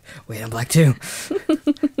 Wait, I'm black too.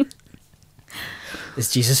 Is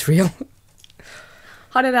Jesus real?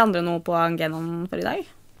 Har dere andre noe på agendaen for i dag?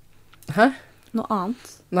 Hæ? Noe annet?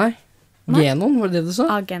 Nei. Genon, var det du sa?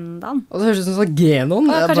 Agendaen. Og det høres ut som du sa genon.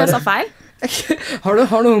 Kanskje jeg sa feil?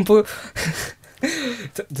 Har noen på...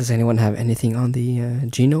 Does anyone have anything on the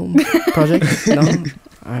genome project? No?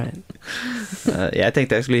 Alright. Jeg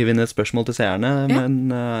tenkte jeg skulle hive inn et spørsmål til seerne, men,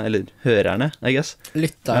 eller hørerne, I guess.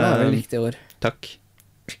 Lytterne er vel riktig ord. Takk.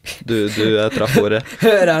 Du traff ordet.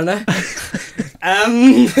 Hørerne. I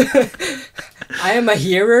am a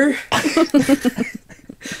hearer.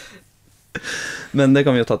 Men det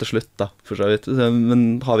kan vi jo ta til slutt da, for så vidt.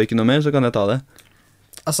 Men har vi ikke noe mer, så kan jeg ta det.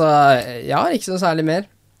 Altså, jeg har ikke så særlig mer.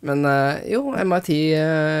 Men jo, MIT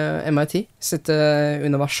sitter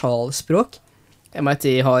universalspråk.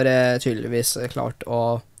 MIT har tydeligvis klart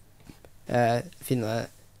å finne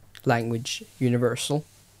language universal,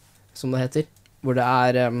 som det heter. Hvor det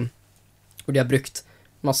er hvor de har brukt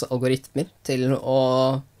masse algoritmer til å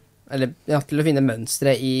finne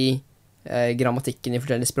mønstre i grammatikken i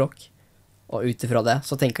forskjellige språk. Og utifra det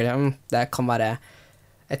så tenker de det kan være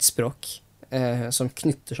et språk som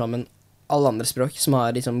knytter sammen alle andre språk, som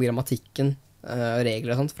har liksom grammatikken,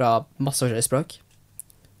 regler og sånt, fra masse forskjellige språk,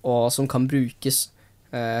 og som kan brukes,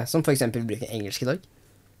 som for eksempel bruker engelsk i dag.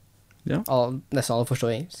 Ja. Nesten alle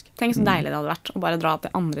forstår engelsk. Tenk så deilig det hadde vært å bare dra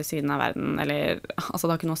til andre siden av verden, eller, altså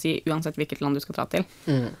det har ikke noe å si uansett hvilket land du skal dra til.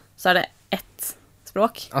 Så er det ett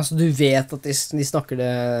språk. Altså du vet at de snakker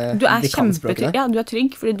det, du er kjempetrygg, ja, du er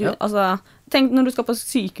trygg, fordi du, altså, tenk når du skal på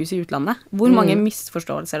sykehus i utlandet, hvor mange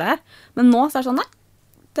misforståelser det er, men nå så er det sånn, nei,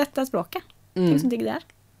 dette er språket. Tenk så digg det er.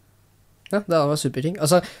 Ja, det var superting.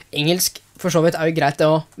 Altså, engelsk for så vidt er jo greit det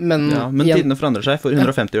også, men... Ja, men tidene forandrer seg. For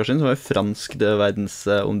 150 år siden så var jo fransk det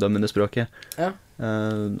verdensomdømmende språket. Ja.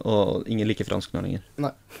 Og ingen liker fransk nå lenger.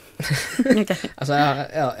 Nei. Altså,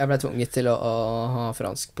 jeg ble tvunget til å ha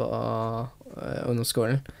fransk på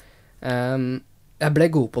ungdomsskolen. Jeg ble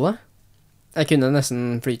god på det. Jeg kunne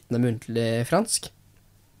nesten flytende muntlig fransk.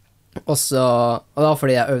 Og det var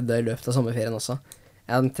fordi jeg øvde i løpet av sommerferien også.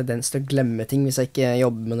 Jeg hadde en tendens til å glemme ting hvis jeg ikke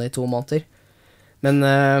jobber med det i 2 måneder. Men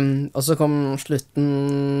og så kom slutten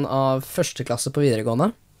av 1. klasse på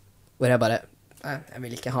videregående, hvor jeg bare, jeg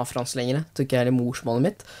vil ikke ha fransk lenger, tok jeg hele morsmålet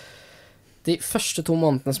mitt. De første 2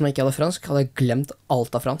 månedene som jeg ikke hadde fransk, hadde jeg glemt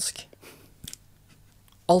alt av fransk.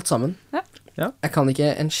 Alt sammen. Ja. Jeg kan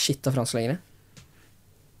ikke en shit av fransk lenger.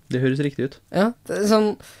 Det høres riktig ut. Ja, det er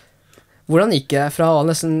sånn, hvordan gikk jeg fra å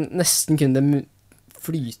nesten kunne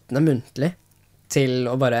flytende muntlig, til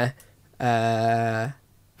å bare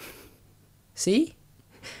si?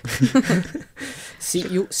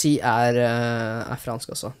 Si er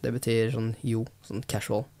fransk også. Det betyr sånn jo, sånn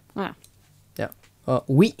casual. Ja.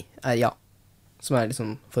 Og oui er ja, som er litt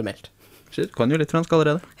sånn formelt. Shit, kan jo litt fransk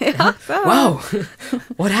allerede. Ja, wow,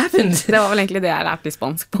 what happened? Det var vel egentlig det jeg lærte i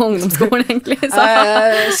spansk på ungdomsskolen, egentlig.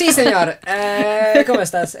 Si, senor. ¿Cómo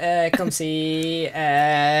estás? Kan si...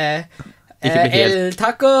 Ikke bli helt El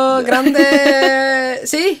taco grande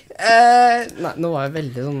si. Nei, nå var jeg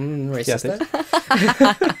veldig sånn racist der.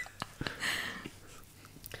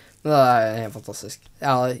 Men det er helt fantastisk. Jeg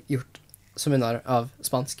har gjort så mye narr av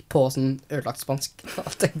spansk på sånn ødelagt spansk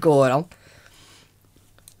at det går an.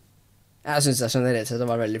 Jeg synes jeg generelt sett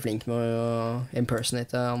var veldig flink med å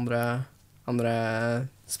impersonate andre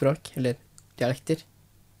språk, eller dialekter.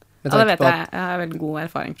 Ja, det vet jeg. Jeg har veldig god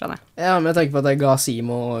erfaring fra det. Ja, men jeg tenker på at jeg ga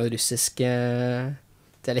Simo russisk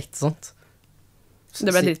dialekt og sånt.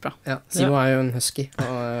 Det ble dritbra. Ja, Simo er jo en husky,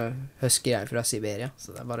 og husky er fra Siberia,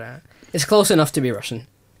 så det er bare It's close enough to be Russian.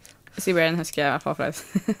 Siberian husker jeg i hvert fall fra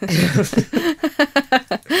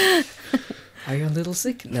Are you a little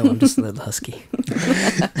sick? No, I'm just a little husky.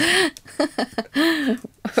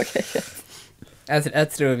 Ok. Jeg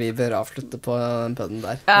tror vi bør avslutte på den podden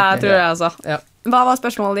der. Ja, jeg tror det altså. Ja. Hva var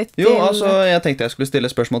spørsmålet ditt? Jo, altså, jeg tenkte jeg skulle stille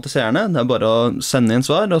spørsmål til seerne. Det er bare å sende inn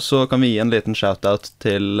svar, og så kan vi gi en liten shoutout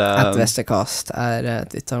til At Westercast er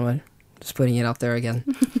Twitteren vår. Sporinger out there again.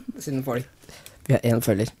 Siden folk. Vi har 1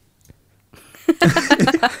 følger.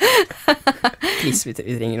 Please, vi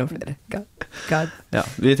trenger noen flere. God. Ja,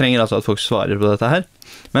 vi trenger altså at folk svarer på dette her.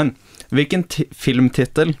 Men hvilken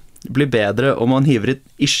filmtitel blir bedre om man hiver et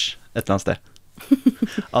ish et eller annet sted?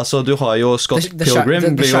 Altså, du har jo Scott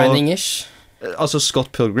Pilgrim The Shining-ish. Altså, Scott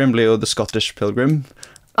Pilgrim blir jo The Scottish Pilgrim.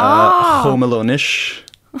 Home Alone-ish.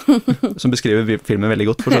 Som beskriver filmen veldig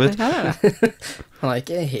godt, for så vidt. Han er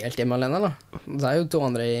ikke helt hjemme alene, da. Det er jo 2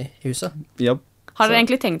 andre i huset. Ja. Har dere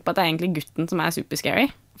egentlig tenkt på at det er egentlig gutten som er super scary?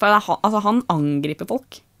 For han angriper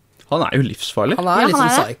folk. Han er jo livsfarlig. Han er litt han sånn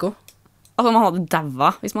er det. psycho. Altså, man hadde daua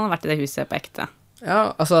hvis man hadde vært i det huset på ekte. Ja,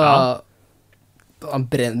 altså Han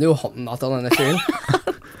brenner jo hånda til denne fyren.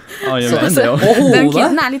 Ja, jeg mener det jo. Og Den hodet.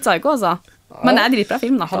 kiden er litt psycho, altså. Men det er dritbra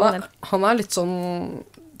film, da. Han er litt sånn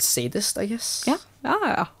sadist, I guess. Ja.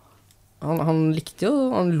 Han likte jo,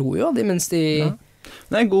 han lo jo av de mens de... Ja.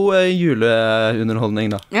 Det er en god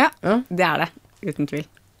juleunderholdning, da. Ja, Ja. det er det. Uten tvil.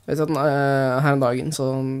 Vet du at her en dagen så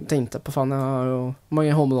tenkte jeg på faen, jeg har jo hvor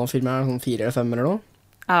mange Home Alone-filmer, er det sånn 4 eller 5 eller noe?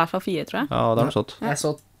 I hvert fall 4, tror jeg. Ja, det er noe sånt. Jeg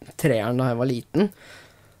så 3'eren da jeg var liten.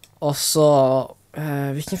 Og så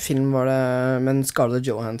hvilken film var det med Scarlett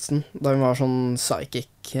Johansson, da hun var sånn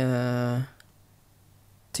psychic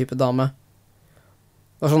type dame.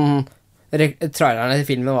 Det var sånn trailerne til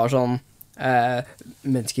filmen var sånn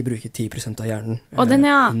mennesker bruker 10% av hjernen. Den,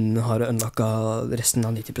 ja. Hun har unlocka resten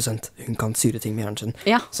av 90%. Hun kan syre ting med hjernen sin.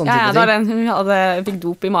 Ja, Sånn ja, type det var den hun fikk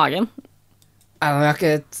dop i magen. Jeg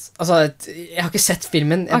har ikke sett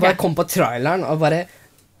filmen. Jeg bare kom på traileren og bare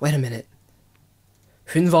wait a minute.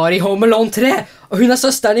 Hun var i Home Alone 3, og hun er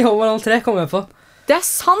søsteren i Home Alone 3, kom jeg på. Det er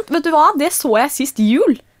sant, vet du hva? Det så jeg sist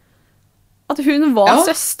jul. At hun var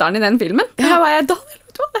søsteren i den filmen. Jeg bare, Daniel,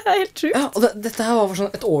 vet du hva? Det er helt sjukt. Ja, og dette her var for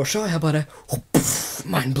sånn et år siden, og jeg bare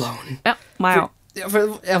mind blown. Ja, meg også. For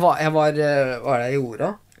jeg var hva var det jeg gjorde?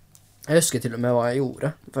 Jeg husker til og med hva jeg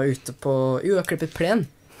gjorde. Jeg var ute på, jeg klippet plen.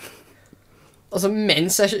 Altså,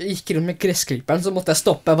 mens jeg gikk rundt med gressklipperen, så måtte jeg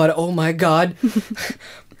stoppe. Jeg bare, oh my god.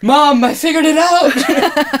 Mom, I figured it out!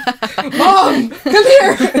 Mom, come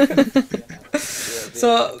here! Så...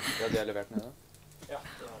 Ja, de har levert ned, da?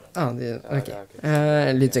 ok.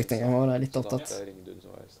 Lydteknikeren vår er litt opptatt.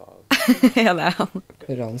 Ja, det er han.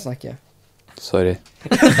 Hører han snakke. Sorry.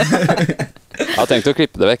 Jeg har tenkt å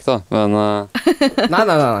klippe det vekk, da, men...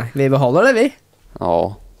 Nei. Vi beholder det, vi. Ja.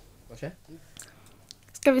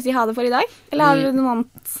 Skal vi si ha det for i dag? Eller har du noe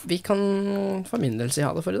annet? Vi kan for min del si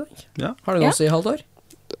ha det for i dag. Ja. Har du noe å si, Haldor?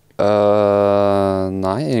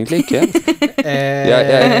 Nei, egentlig ikke.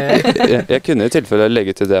 Jeg kunne i tilfelle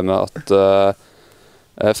legge til det med at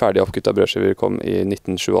ferdig oppkutta brødskiver kom i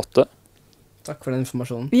 1928. Takk for den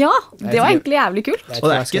informasjonen. Ja, det var egentlig jævlig kult. Og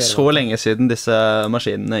det er ikke så lenge siden disse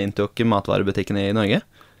maskinene inntok matvarebutikkene i Norge.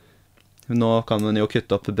 Nå kan man jo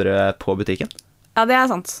kutte opp brød på butikken. Ja, det er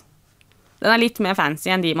sant. Den er litt mer fancy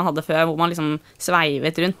enn de man hadde før, hvor man liksom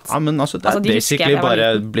sveivet rundt. Ja, men altså, det er de husker basically jeg var bare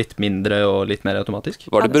liten. blitt mindre og litt mer automatisk.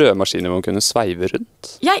 Var det brødmaskiner man kunne sveive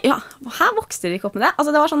rundt? Ja, her vokste de ikke opp med det. Altså,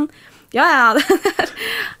 det var sånn, ja,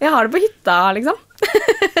 jeg har det på hytta, liksom.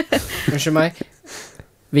 Unnskyld meg.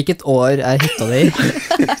 Hvilket år er hytta di?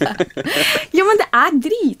 Jo, men det er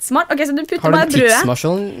dritsmart. Ok, så du putter Har du bare en brødet.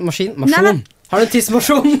 tidsmaskin? Har du en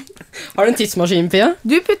tidsmaskin? Har du en tidsmaskin, Pia?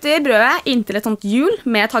 Du putter brødet inntil et sånt hjul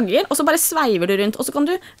med tagger, og så bare sveiver du rundt, og så kan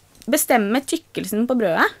du bestemme tykkelsen på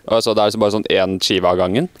brødet. Altså, det er bare sånn 1 skive av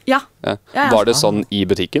gangen? Ja. Ja. Var det sånn i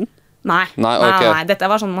butikken? Nei, Nei, ok. nei, dette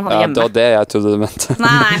var sånn man hadde Ja, hjemme. det var det jeg trodde du mente.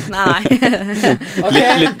 Nei. Ok,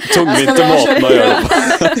 Litt tungvinte måten å gjøre det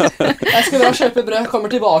på. jeg skal dra og kjøpe brød, kommer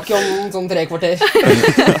tilbake om sånn 3 kvarter.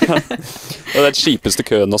 Det er den kjipeste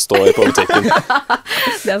køen å stå i på butikken.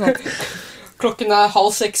 Det er sant. Klokken er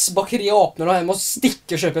 5:30, bakeriet åpner, og jeg må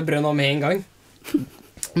stikke og kjøpe brød nå med en gang.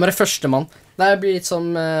 Bare førstemann. Det blir litt som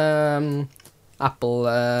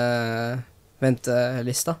Apple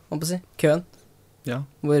ventelista, må jeg si. Køen. Ja.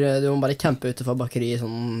 Hvor du må bare campe ute fra bakeriet i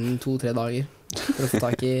sånn 2-3 dager for å få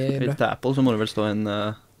tak i brød. Til Apple så må det vel stå en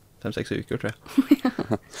 5-6 uker, tror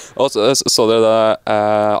jeg. Og så dere det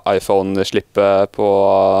iPhone-slippet på,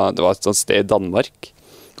 det var et sånt sted i Danmark,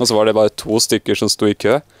 og så var det bare 2 stykker som sto i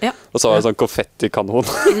kø, Ja. og så var det sånn konfettikanon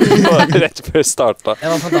rett før starta. Det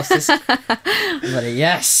var fantastisk. Bare,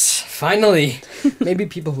 yes, finally. Maybe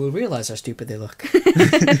people will realize how stupid they look.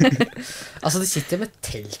 Altså, de sitter med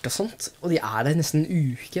telt og sånt, og de er der nesten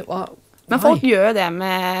en uke. Men folk gjør jo det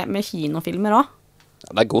med kinofilmer også.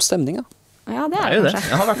 Ja, det er god stemning, da. Ja, det Det er er jo det. kanskje.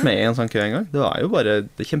 Jeg har vært med i en sånn kø en gang. Det var jo bare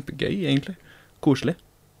det er kjempegøy, egentlig. Koselig.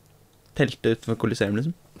 Telte utenfor Coliseum,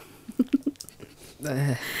 liksom.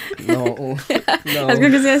 No. Jeg skal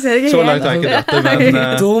ikke si, jeg ser ikke Så helt. langt har jeg ikke dratt det,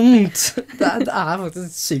 men Dumt. Det er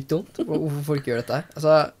faktisk sykt dumt hvorfor folk gjør dette her.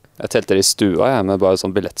 Altså, Jeg telter i stua, jeg, med bare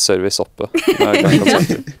sånn billettservice oppe. Det er ganske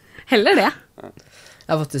konserter. Heller det.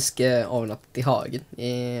 jeg har faktisk overnattet i hagen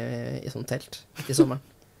i sånn telt i sommeren.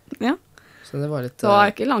 Ja. Så det var litt Det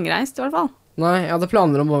var ikke langreist i hvert fall. Nei, jeg hadde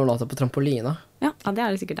planer om å overnatte på trampolina, Ja, det er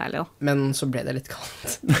jo sikkert deilig da. men så ble det litt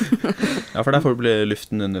kaldt. ja, for der får du bli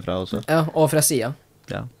luften underfra også. Ja, og fra sida.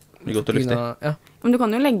 Ja, det blir godt å lufte. Ja. Men du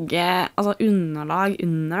kan jo legge underlag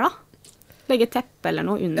under da. Legge teppe eller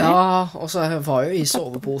noe under. Ja, og så var jeg jo i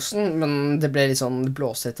soveposen, men det ble litt sånn, det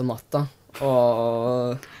blåste litt om natta,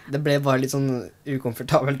 og det ble bare litt sånn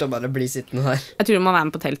ukomfortabelt å bare bli sittende her. Jeg tror du må være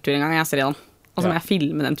med på telttur en gang, jeg ser det. Og så må jeg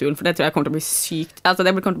filme den turen, for det tror jeg kommer til å bli sykt. Altså,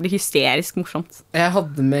 det kommer til å bli hysterisk morsomt. Jeg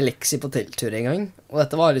hadde med Lexi på telttur en gang, og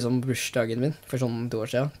dette var liksom bursdagen min for sånn 2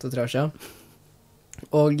 år siden, 2-3 år siden.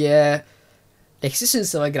 Og Lexi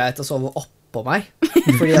syntes det var greit å sove oppå meg,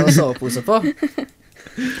 fordi jeg hadde sovepose på.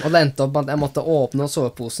 Og det endte opp med at jeg måtte åpne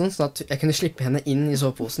soveposen, sånn at jeg kunne slippe henne inn i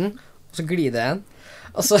soveposen, og så glide jeg igjen.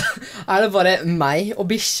 Og så er det bare meg og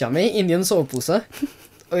bikkja mi inni en sovepose,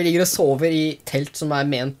 og vi ligger og sover i telt som er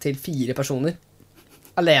ment til 4 personer.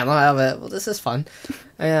 Alene, og jeg bare, this is fine.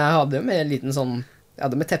 Jeg hadde jo med en liten sånn, jeg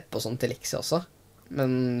hadde med teppe og sånn til Lexi også,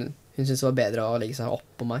 men hun syntes det var bedre å legge seg opp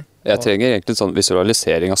på meg. Jeg trenger egentlig en sånn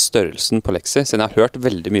visualisering av størrelsen på Lexi, siden jeg har hørt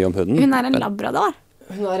veldig mye om hunden. Hun er en labrador.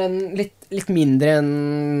 Hun er en litt mindre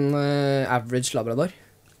enn average labrador.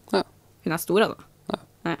 Hun er stor, altså.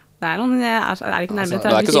 Ja. Det er noen, er ikke nærmere Altså,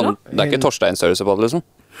 Det er 30 ikke, sånn, kilo? det er ikke Torstein-størrelse på det, liksom?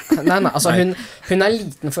 Nei, altså hun er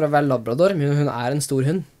liten for å være labrador, men hun er en stor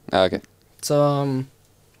hund. Ja, ok. Så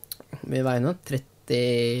vi veier nå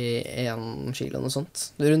 31 kilo, noe sånt.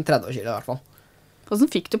 Rundt 30 kilo i hvert fall. Hvordan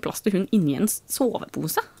fikk du plass til hun inni en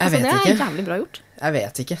sovepose? Jeg vet det er ikke. jævlig bra gjort. Jeg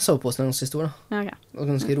vet ikke, soveposen er ganske stor da. Ja, ok. Og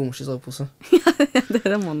ganske romslig sovepose.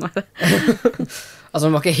 Det må den være. Altså,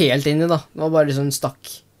 hun var ikke helt inni da. Det var bare liksom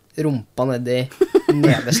stakk rumpa nedi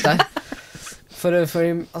nederst der. For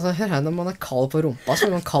altså, hør her, når man er kald på rumpa, så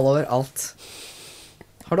er man kald over alt.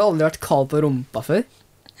 Har du aldri vært kald på rumpa før?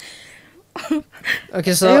 Ok,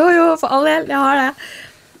 så... Jo, for all del, jeg har det.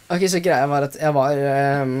 Ok, så greia var at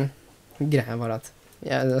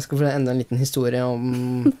jeg skal få enda en liten historie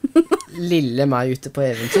om lille meg ute på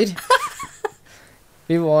eventyr.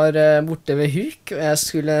 Vi var borte ved huk, og jeg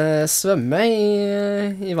skulle svømme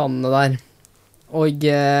i vannet der. Og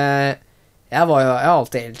jeg har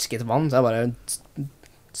alltid elsket vann, så jeg bare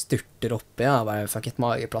styrter oppi. Jeg bare fikk et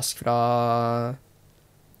mageplask fra,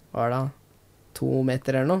 hva er det, 2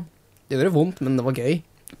 meter eller noe. Det gjorde vondt, men det var gøy.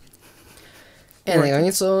 En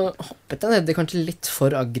gangen så hoppet jeg ned, kanskje litt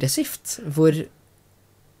for aggressivt, hvor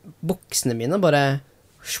buksene mine bare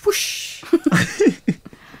swoosh.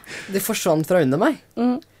 De forsvant fra under meg.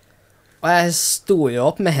 Og jeg sto jo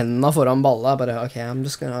opp med hendene foran ballet, bare, ok,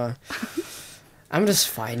 I'm just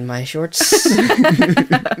fine, my shorts.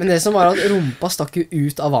 Men det som var at rumpa stakk jo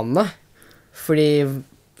ut av vannet, fordi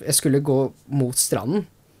jeg skulle gå mot stranden.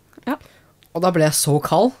 Ja. Og da ble jeg så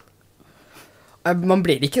kald. Man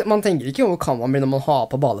tenker ikke hvor kald man blir når man har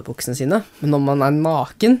på badebuksene sine, men når man er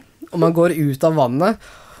naken, og man går ut av vannet,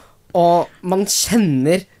 og man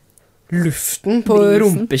kjenner luften på Brisen.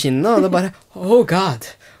 rumpekinnene, og det bare, oh god,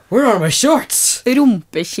 where are my shorts?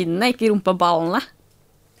 Rumpekinnet, ikke rumpeballene.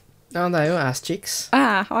 Ja, det er jo ass cheeks.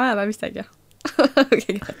 Ja, det visste jeg ikke. Ok,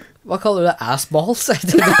 greit. Hva kaller du det? Ass balls? Er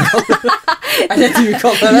det det du kaller det? Er det du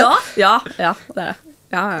kaller det? Ja, det er det.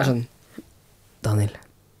 Ja, Det er sånn, Daniel,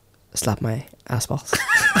 Slap my assballs.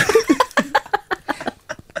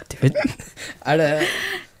 Dude. Det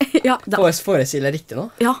Ja, forestiller riktig nå?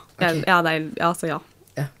 ja, Ok. ja, det er, altså ja.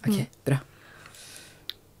 Ja, ok, bra.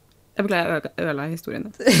 Jeg beklager, jeg ødela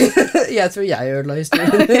historien. Jeg tror jeg ødela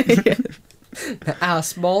historien.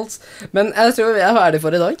 Assballs. Men jeg tror vi er ferdig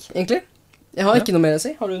for i dag, egentlig. Jeg har ikke noe mer å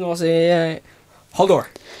si. Har du noe å si, Haldor?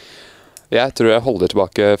 Jeg tror jeg holder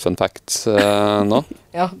tilbake fun facts nå.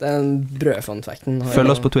 Ja, den brødfun-facten. Følg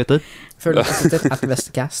oss på Twitter. Følg oss på Twitter,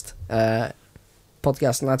 @Westerdals.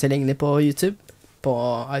 Podcasten er tilgjengelig på YouTube, på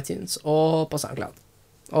iTunes og på SoundCloud.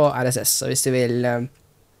 Og RSS, så hvis du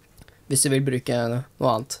vil bruke noe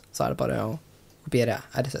annet, så er det bare å kopiere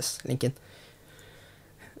RSS-linken.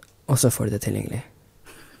 Og så får du det tilgjengelig.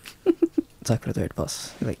 Takk for at du hørte på oss.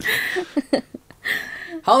 Ha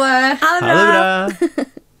det! Ha det Ha det bra!